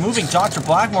 Matthew, they're moving Dr.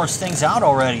 Blackmore's things out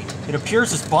already. It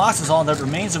appears this box is all that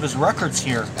remains of his records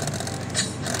here.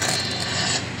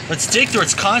 Let's dig through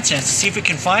its contents to see if we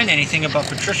can find anything about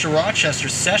Patricia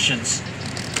Rochester's sessions.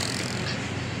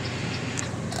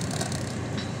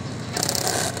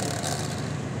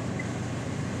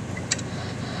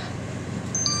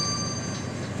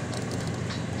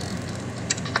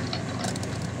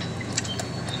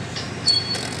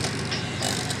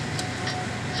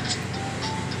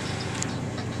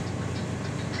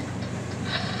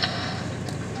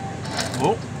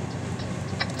 Oh.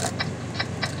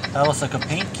 That looks like a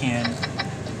paint can.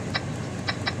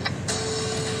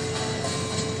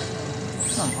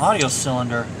 An audio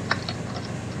cylinder.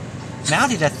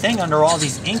 Matthew, that thing under all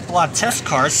these ink blot test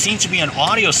cards seems to be an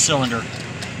audio cylinder.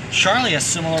 Charlie has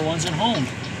similar ones at home.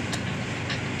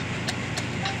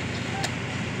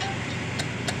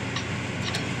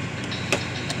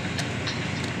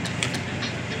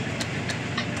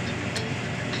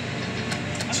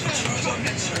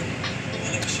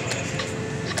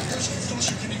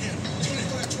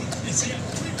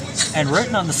 And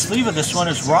written on the sleeve of this one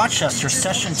is Rochester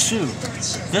Session 2.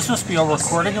 This must be a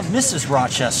recording of Mrs.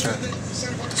 Rochester.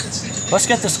 Let's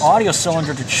get this audio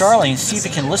cylinder to Charlie and see if he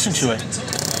can listen to it.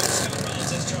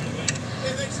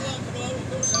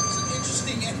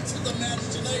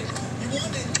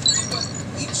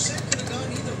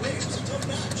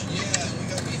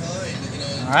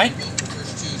 Alright.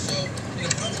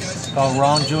 About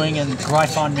wrongdoing in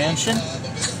Gryphon Mansion.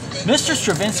 Mr.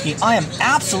 Stravinsky, I am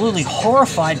absolutely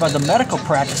horrified by the medical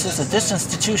practices at this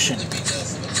institution.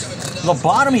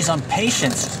 Lobotomies on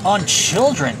patients, on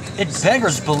children, it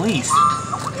beggars belief.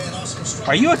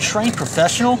 Are you a trained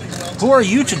professional? Who are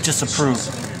you to disapprove?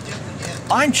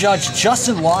 I'm Judge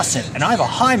Justin Lawson, and I have a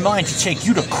high mind to take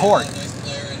you to court.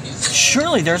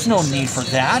 Surely there's no need for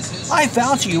that. I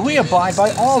vow to you we abide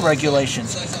by all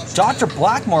regulations. Dr.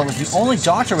 Blackmore was the only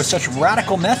doctor with such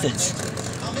radical methods.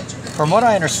 From what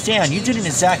I understand, you didn't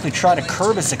exactly try to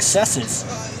curb his excesses.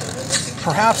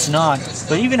 Perhaps not,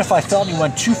 but even if I felt you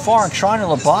went too far in trying to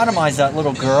lobotomize that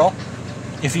little girl,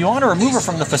 if you want to remove her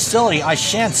from the facility, I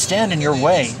shan't stand in your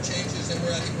way.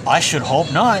 I should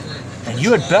hope not, and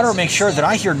you had better make sure that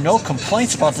I hear no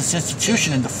complaints about this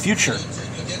institution in the future.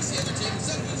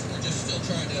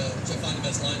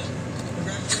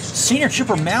 Senior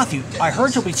Trooper Matthew, I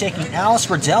heard you'll be taking Alice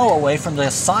Riddell away from the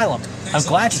asylum. I'm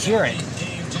glad to hear it.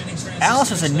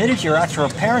 Alice was admitted here after her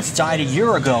parents died a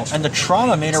year ago, and the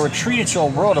trauma made her retreat into a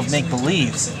world of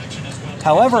make-believe.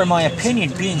 However, in my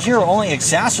opinion, being here only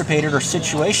exacerbated her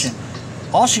situation.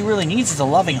 All she really needs is a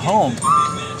loving home.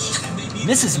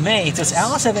 Mrs. May, does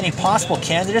Alice have any possible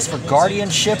candidates for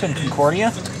guardianship in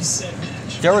Concordia?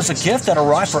 There was a gift that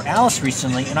arrived for Alice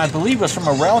recently, and I believe it was from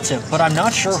a relative, but I'm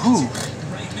not sure who.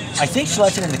 I think she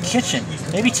left it in the kitchen.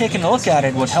 Maybe taking a look at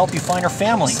it would help you find her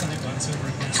family.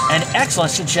 An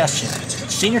excellent suggestion.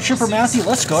 Senior Trooper Matthew,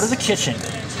 let's go to the kitchen. Now's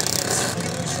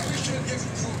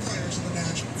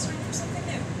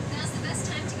the best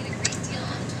time to get a great deal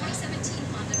on the 2017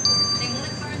 Honda Accord. They won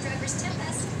a car and driver's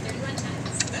test 31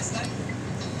 times. That's nice.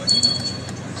 But you know what you're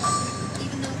driving.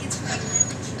 Even though it gets right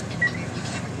mileage and a rear view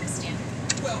camera from standard.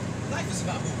 Well, life is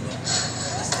about moving on.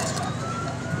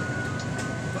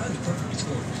 Find the perfect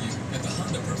Accord for you at the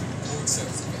Honda Perfect Accord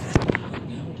sales event.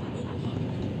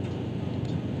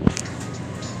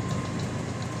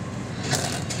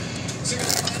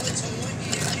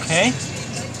 Okay.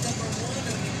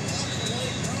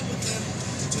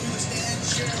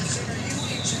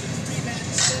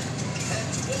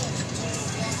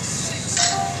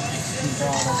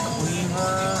 Bottle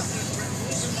cleaver.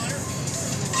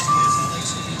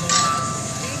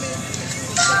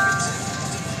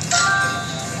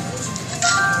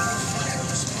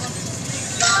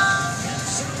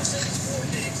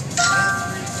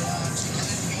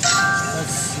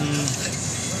 Let's see.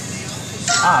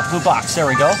 Ah, blue box. There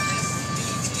we go.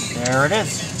 There it is.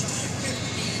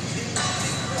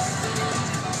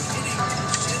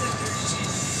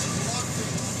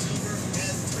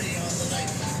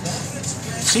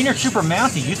 Senior Trooper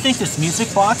Matthew, you think this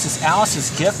music box is Alice's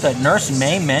gift that Nurse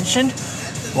May mentioned?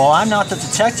 Well, I'm not the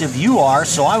detective, you are,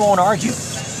 so I won't argue.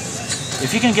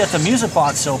 If you can get the music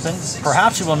box open,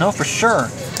 perhaps you will know for sure.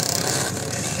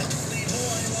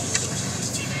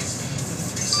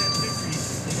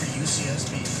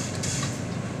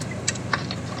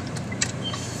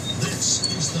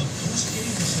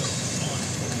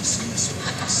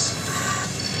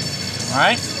 All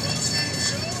right.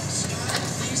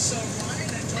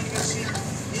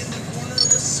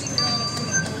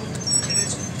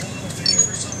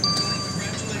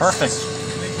 Perfect.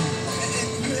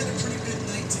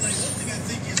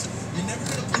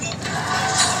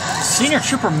 Senior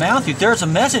Trooper Matthew, there's a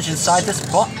message inside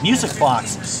this music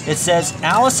box. It says,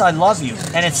 Alice, I love you,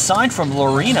 and it's signed from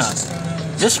Lorena.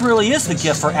 This really is the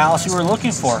gift for Alice we were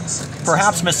looking for.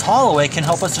 Perhaps Miss Holloway can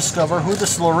help us discover who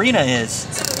this Lorena is.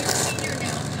 So you're a senior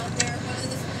now out there, one of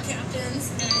the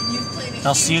captains, and you've played a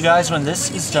I'll see you guys when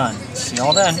this is done. See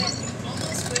y'all then. You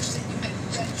almost wish that you had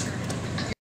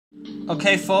redshirted.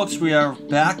 Okay, folks, we are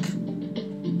back.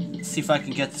 Let's see if I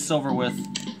can get this over with.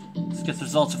 Let's get the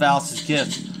results of Alice's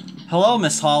gift. Hello,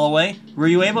 Miss Holloway. Were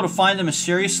you able to find the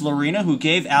mysterious Lorena who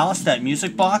gave Alice that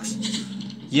music box?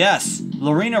 Yes,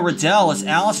 Lorena Riddell is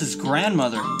Alice's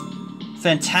grandmother.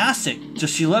 Fantastic. Does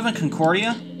she live in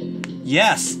Concordia?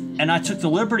 Yes, and I took the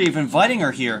liberty of inviting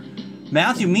her here.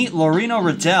 Matthew, meet Lorena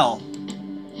Riddell.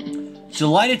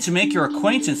 Delighted to make your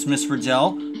acquaintance, Miss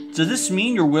Riddell. Does this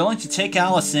mean you're willing to take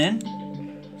Alice in?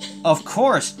 Of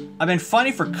course. I've been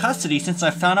fighting for custody since I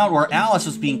found out where Alice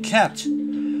was being kept.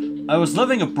 I was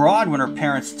living abroad when her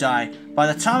parents died.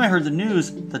 By the time I heard the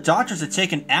news, the doctors had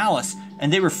taken Alice,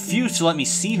 and they refused to let me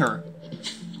see her.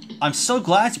 I'm so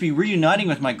glad to be reuniting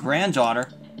with my granddaughter.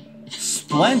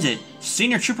 Splendid!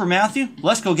 Senior Trooper Matthew,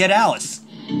 let's go get Alice.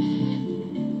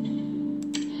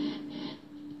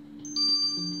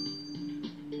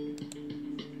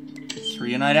 Let's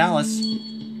reunite Alice.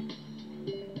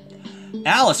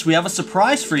 Alice, we have a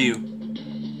surprise for you.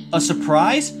 A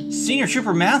surprise? Senior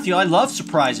Trooper Matthew, I love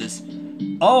surprises.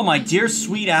 Oh, my dear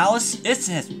sweet Alice,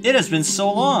 it has been so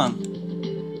long.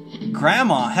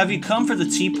 Grandma, have you come for the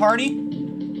tea party?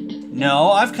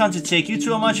 No, I've come to take you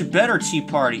to a much better tea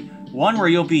party. One where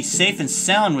you'll be safe and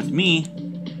sound with me.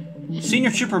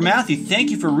 Senior Trooper Matthew, thank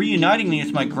you for reuniting me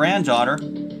with my granddaughter.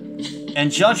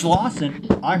 And Judge Lawson,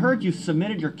 I heard you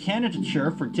submitted your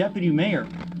candidature for deputy mayor.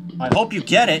 I hope you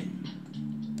get it.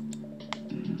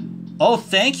 Oh,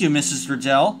 thank you, Mrs.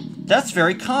 Riddell. That's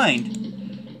very kind.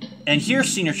 And here,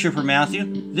 Senior Trooper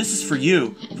Matthew, this is for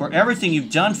you, for everything you've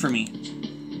done for me.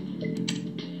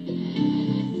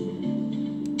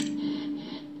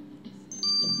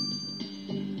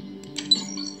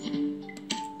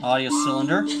 Audio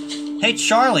cylinder. Hey,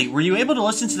 Charlie, were you able to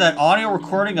listen to that audio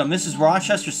recording of Mrs.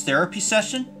 Rochester's therapy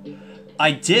session?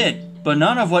 I did, but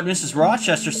none of what Mrs.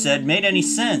 Rochester said made any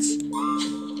sense.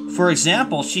 For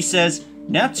example, she says,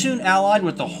 Neptune allied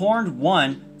with the Horned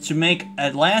One to make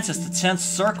Atlantis the 10th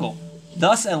circle.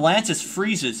 Thus Atlantis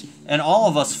freezes, and all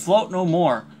of us float no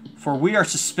more, for we are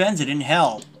suspended in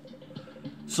hell.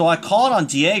 So I called on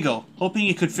Diego, hoping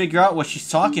he could figure out what she's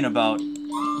talking about.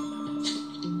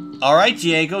 Alright,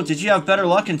 Diego, did you have better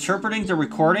luck interpreting the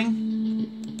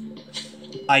recording?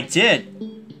 I did.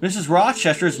 Mrs.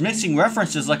 Rochester is mixing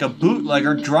references like a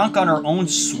bootlegger drunk on her own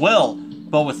swill,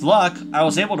 but with luck, I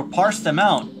was able to parse them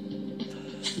out.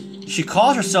 She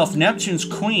calls herself Neptune's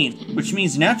queen, which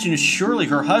means Neptune is surely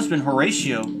her husband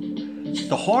Horatio.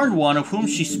 The Horned One of whom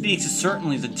she speaks is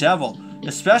certainly the devil,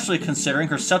 especially considering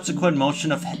her subsequent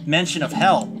mention of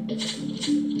hell.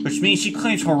 Which means she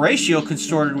claims Horatio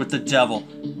consorted with the devil,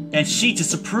 and she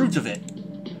disapproved of it.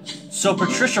 So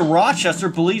Patricia Rochester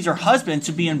believes her husband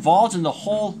to be involved in the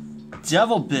whole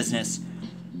devil business.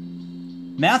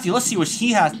 Matthew, let's see what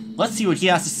he has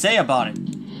to say about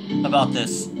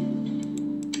this.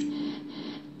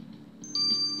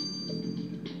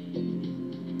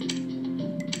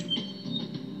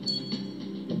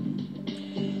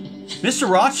 Mr.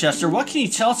 Rochester, what can you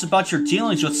tell us about your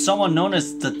dealings with someone known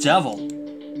as the devil?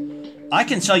 I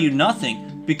can tell you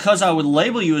nothing, because I would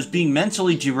label you as being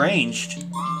mentally deranged.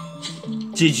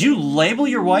 Did you label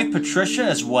your wife Patricia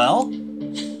as well?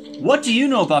 What do you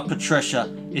know about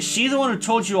Patricia? Is she the one who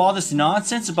told you all this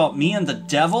nonsense about me and the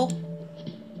devil?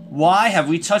 Why, have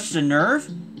we touched a nerve?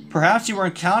 Perhaps you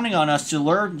weren't counting on us to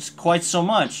learn quite so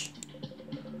much.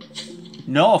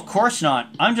 No, of course not.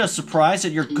 I'm just surprised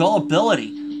at your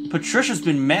gullibility. Patricia's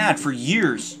been mad for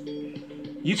years.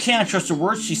 You can't trust a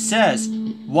word she says.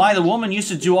 Why, the woman used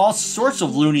to do all sorts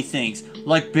of loony things,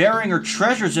 like burying her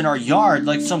treasures in our yard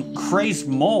like some crazed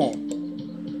mole.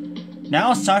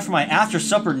 Now it's time for my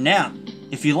after-supper nap.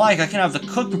 If you like, I can have the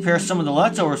cook prepare some of the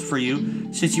leftovers for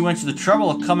you, since you went to the trouble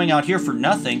of coming out here for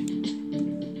nothing.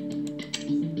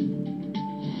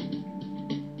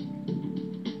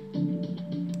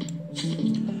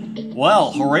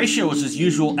 Well, Horatio was his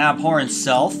usual abhorrent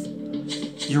self.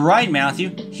 You're right,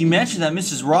 Matthew. He mentioned that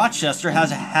Mrs. Rochester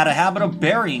had a habit of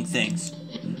burying things.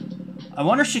 I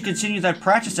wonder if she continued that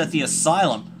practice at the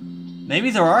asylum.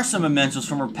 Maybe there are some mementos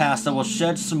from her past that will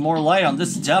shed some more light on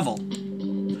this devil.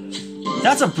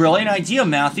 That's a brilliant idea,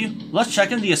 Matthew. Let's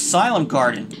check in the asylum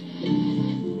garden.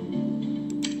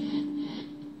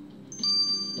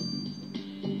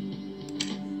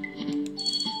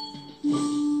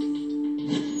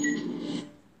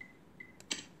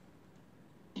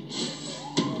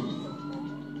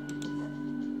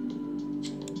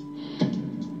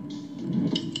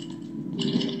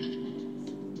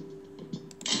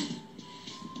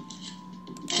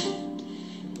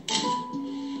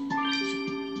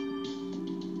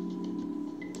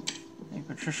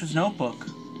 Patricia's notebook.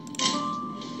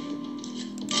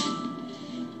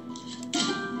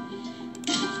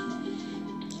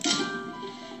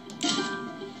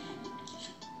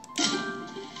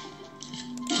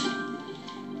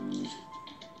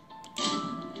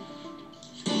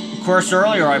 Of course,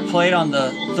 earlier I played on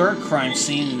the third crime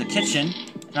scene in the kitchen,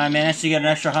 and I managed to get an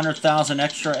extra 100,000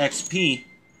 extra XP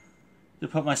to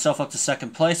put myself up to second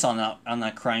place on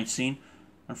that crime scene.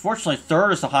 Unfortunately,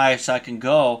 third is the highest I can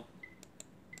go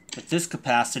at this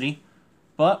capacity,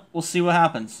 but we'll see what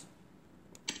happens.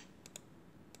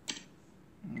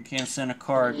 I can't send a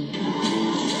card.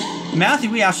 Matthew,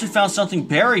 we actually found something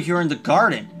buried here in the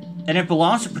garden, and it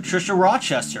belongs to Patricia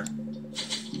Rochester.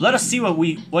 Let us see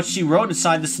what she wrote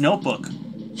inside this notebook.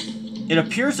 It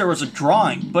appears there was a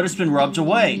drawing, but it's been rubbed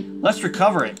away. Let's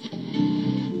recover it.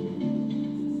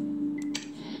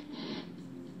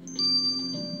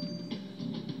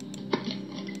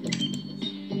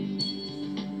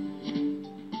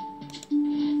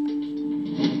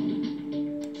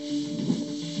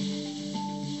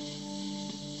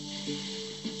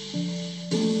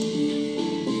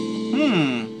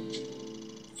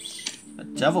 A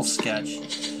devil sketch.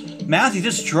 Matthew,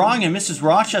 this drawing in Mrs.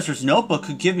 Rochester's notebook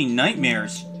could give me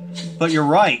nightmares. But you're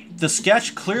right, the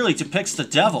sketch clearly depicts the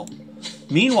devil.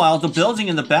 Meanwhile, the building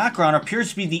in the background appears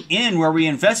to be the inn where we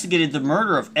investigated the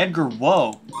murder of Edgar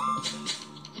Woe.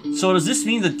 So does this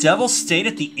mean the devil stayed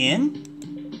at the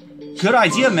inn? Good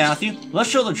idea, Matthew. Let's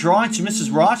show the drawing to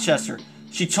Mrs. Rochester.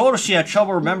 She told us she had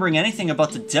trouble remembering anything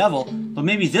about the devil, but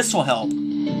maybe this will help.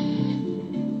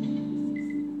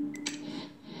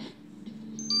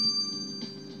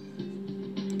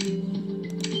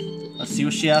 Let's see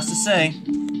what she has to say.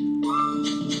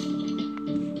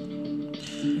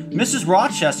 Mrs.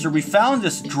 Rochester, we found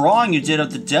this drawing you did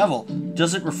of the devil.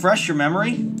 Does it refresh your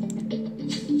memory?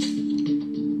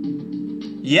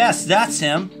 Yes, that's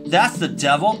him. That's the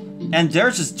devil. And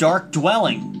there's his dark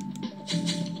dwelling.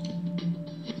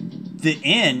 The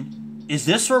inn? Is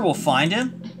this where we'll find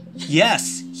him?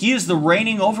 Yes, he is the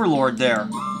reigning overlord there.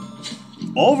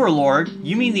 Overlord?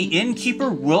 You mean the innkeeper,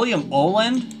 William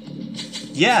Oland?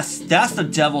 Yes, that's the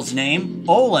devil's name.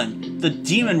 Oland, the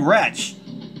demon wretch.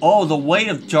 Oh, the weight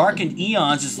of darkened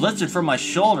eons is lifted from my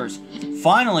shoulders.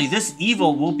 Finally, this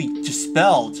evil will be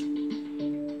dispelled.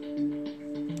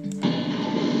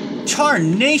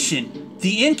 Tarnation!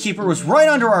 The innkeeper was right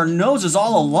under our noses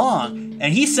all along,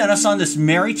 and he sent us on this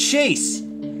merry chase.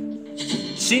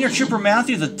 Senior Trooper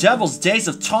Matthew, the devil's days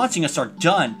of taunting us are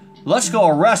done. Let's go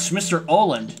arrest Mr.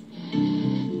 Oland.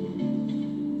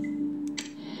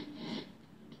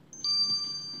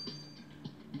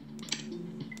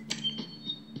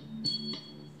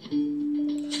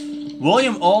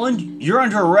 William Oland, you're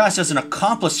under arrest as an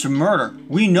accomplice to murder.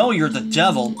 We know you're the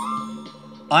devil.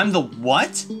 I'm the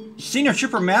what? Senior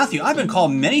Trooper Matthew, I've been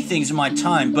called many things in my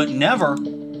time, but never.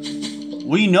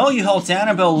 We know you helped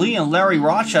Annabelle Lee and Larry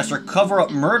Rochester cover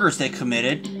up murders they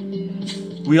committed.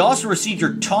 We also received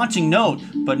your taunting note,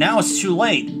 but now it's too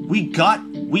late. We've got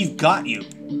you.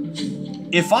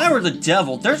 If I were the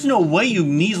devil, there's no way you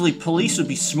measly police would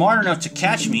be smart enough to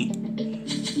catch me.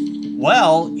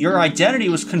 Well, your identity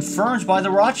was confirmed by the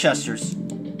Rochesters.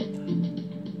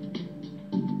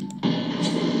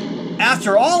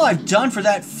 After all I've done for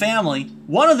that family,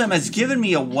 one of them has given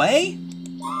me away?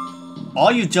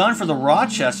 All you've done for the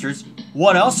Rochesters,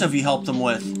 what else have you helped them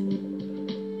with?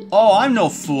 Oh, I'm no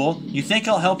fool. You think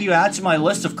I'll help you add to my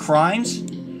list of crimes?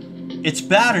 It's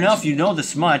bad enough you know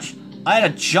this much. I had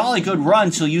a jolly good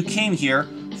run till you came here,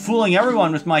 fooling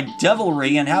everyone with my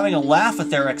devilry and having a laugh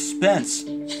at their expense.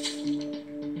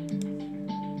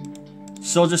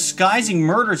 So disguising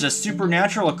murders as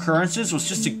supernatural occurrences was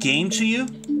just a game to you?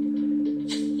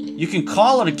 You can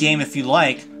call it a game if you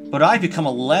like, but I've become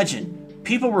a legend.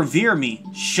 People revere me,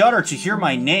 shudder to hear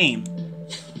my name.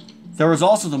 There was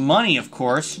also the money, of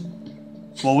course.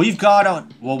 Well, we've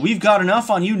got enough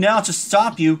on you now to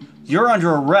stop you. You're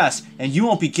under arrest, and you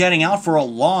won't be getting out for a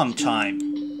long time.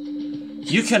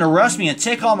 You can arrest me and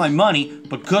take all my money,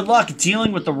 but good luck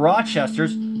dealing with the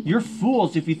Rochesters. You're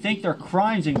fools if you think their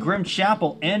crimes in Grim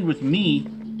Chapel end with me.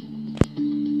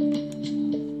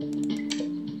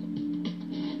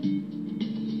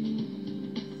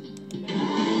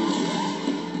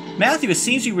 Matthew, it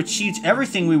seems we've achieved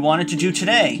everything we wanted to do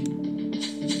today.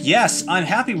 Yes, I'm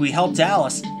happy we helped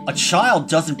Alice. A child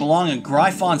doesn't belong in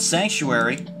Gryphon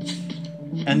Sanctuary.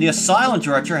 And the asylum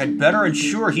director had better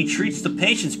ensure he treats the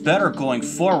patients better going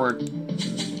forward.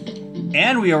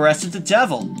 And we arrested the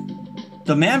devil.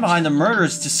 The man behind the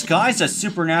murders, disguised as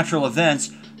supernatural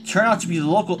events, turned out to be the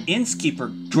local innkeeper,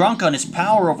 drunk on his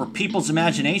power over people's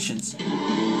imaginations.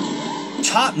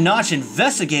 Top-notch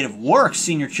investigative work,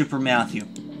 Senior Trooper Matthew.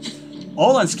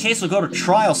 Olin's case will go to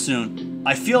trial soon.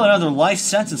 I feel another life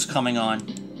sentence coming on.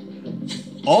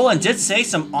 Olin did say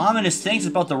some ominous things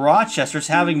about the Rochesters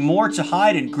having more to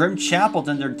hide in Grim Chapel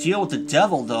than their deal with the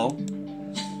devil, though.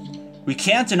 We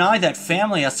can't deny that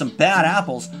family has some bad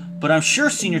apples, but I'm sure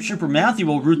Senior Trooper Matthew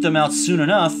will root them out soon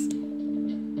enough.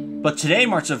 But today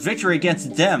marks a victory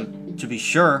against them, to be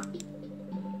sure.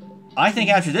 I think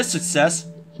after this success,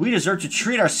 we deserve to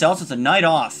treat ourselves with a night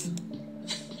off.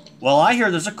 Well, I hear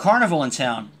there's a carnival in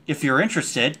town, if you're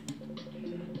interested.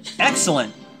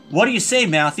 Excellent! What do you say,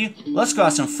 Matthew? Let's go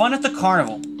have some fun at the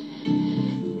carnival.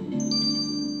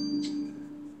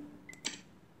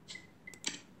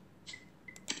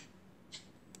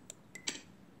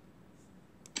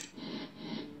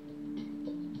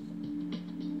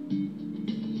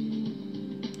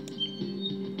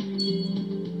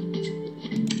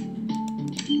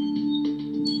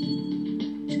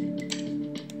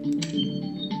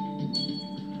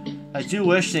 I do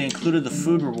wish they included the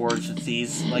food rewards with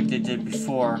these like they did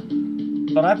before,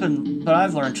 but I've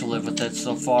learned to live with it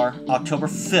so far. October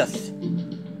 5th,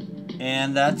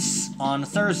 and that's on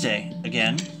Thursday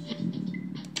again.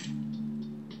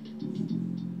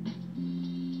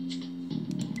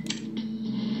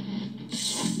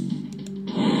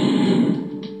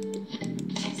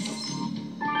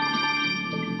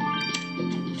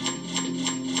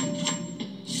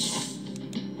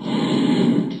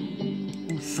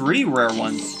 Three rare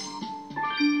ones.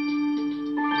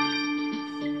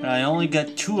 And I only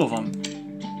got 2 of them.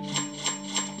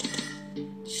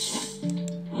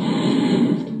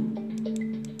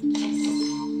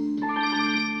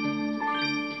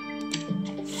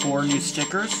 Four new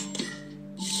stickers.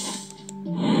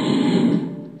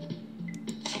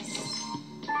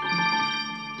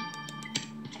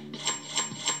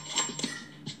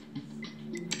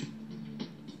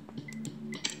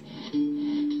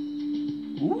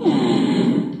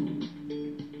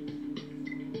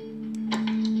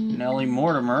 Nellie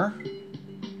Mortimer.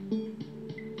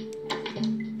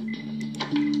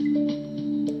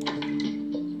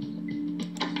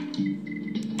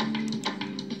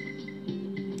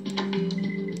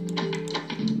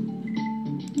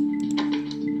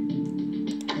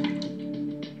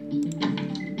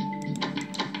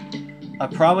 I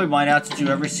probably might have to do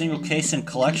every single case in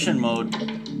collection mode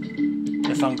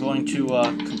if I'm going to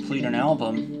complete an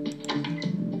album.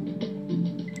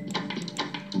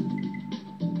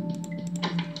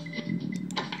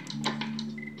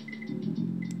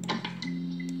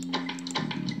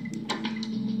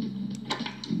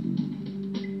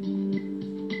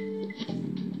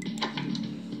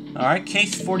 Alright,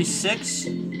 case 46.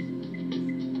 And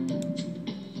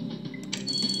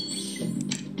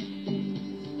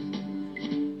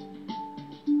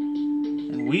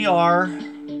we are...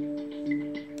 In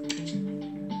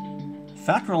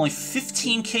fact, we're only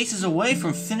 15 cases away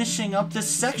from finishing up this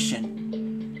section.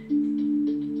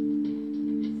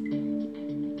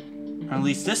 Or at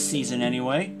least this season,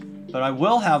 anyway. But I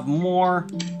will have more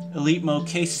Elite Mode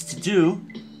cases to do.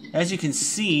 As you can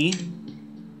see,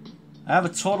 I have a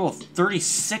total of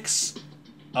 36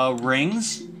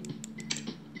 rings.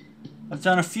 I've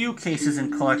done a few cases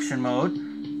in collection mode.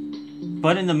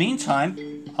 But in the meantime,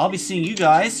 I'll be seeing you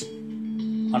guys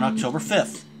on October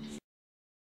 5th.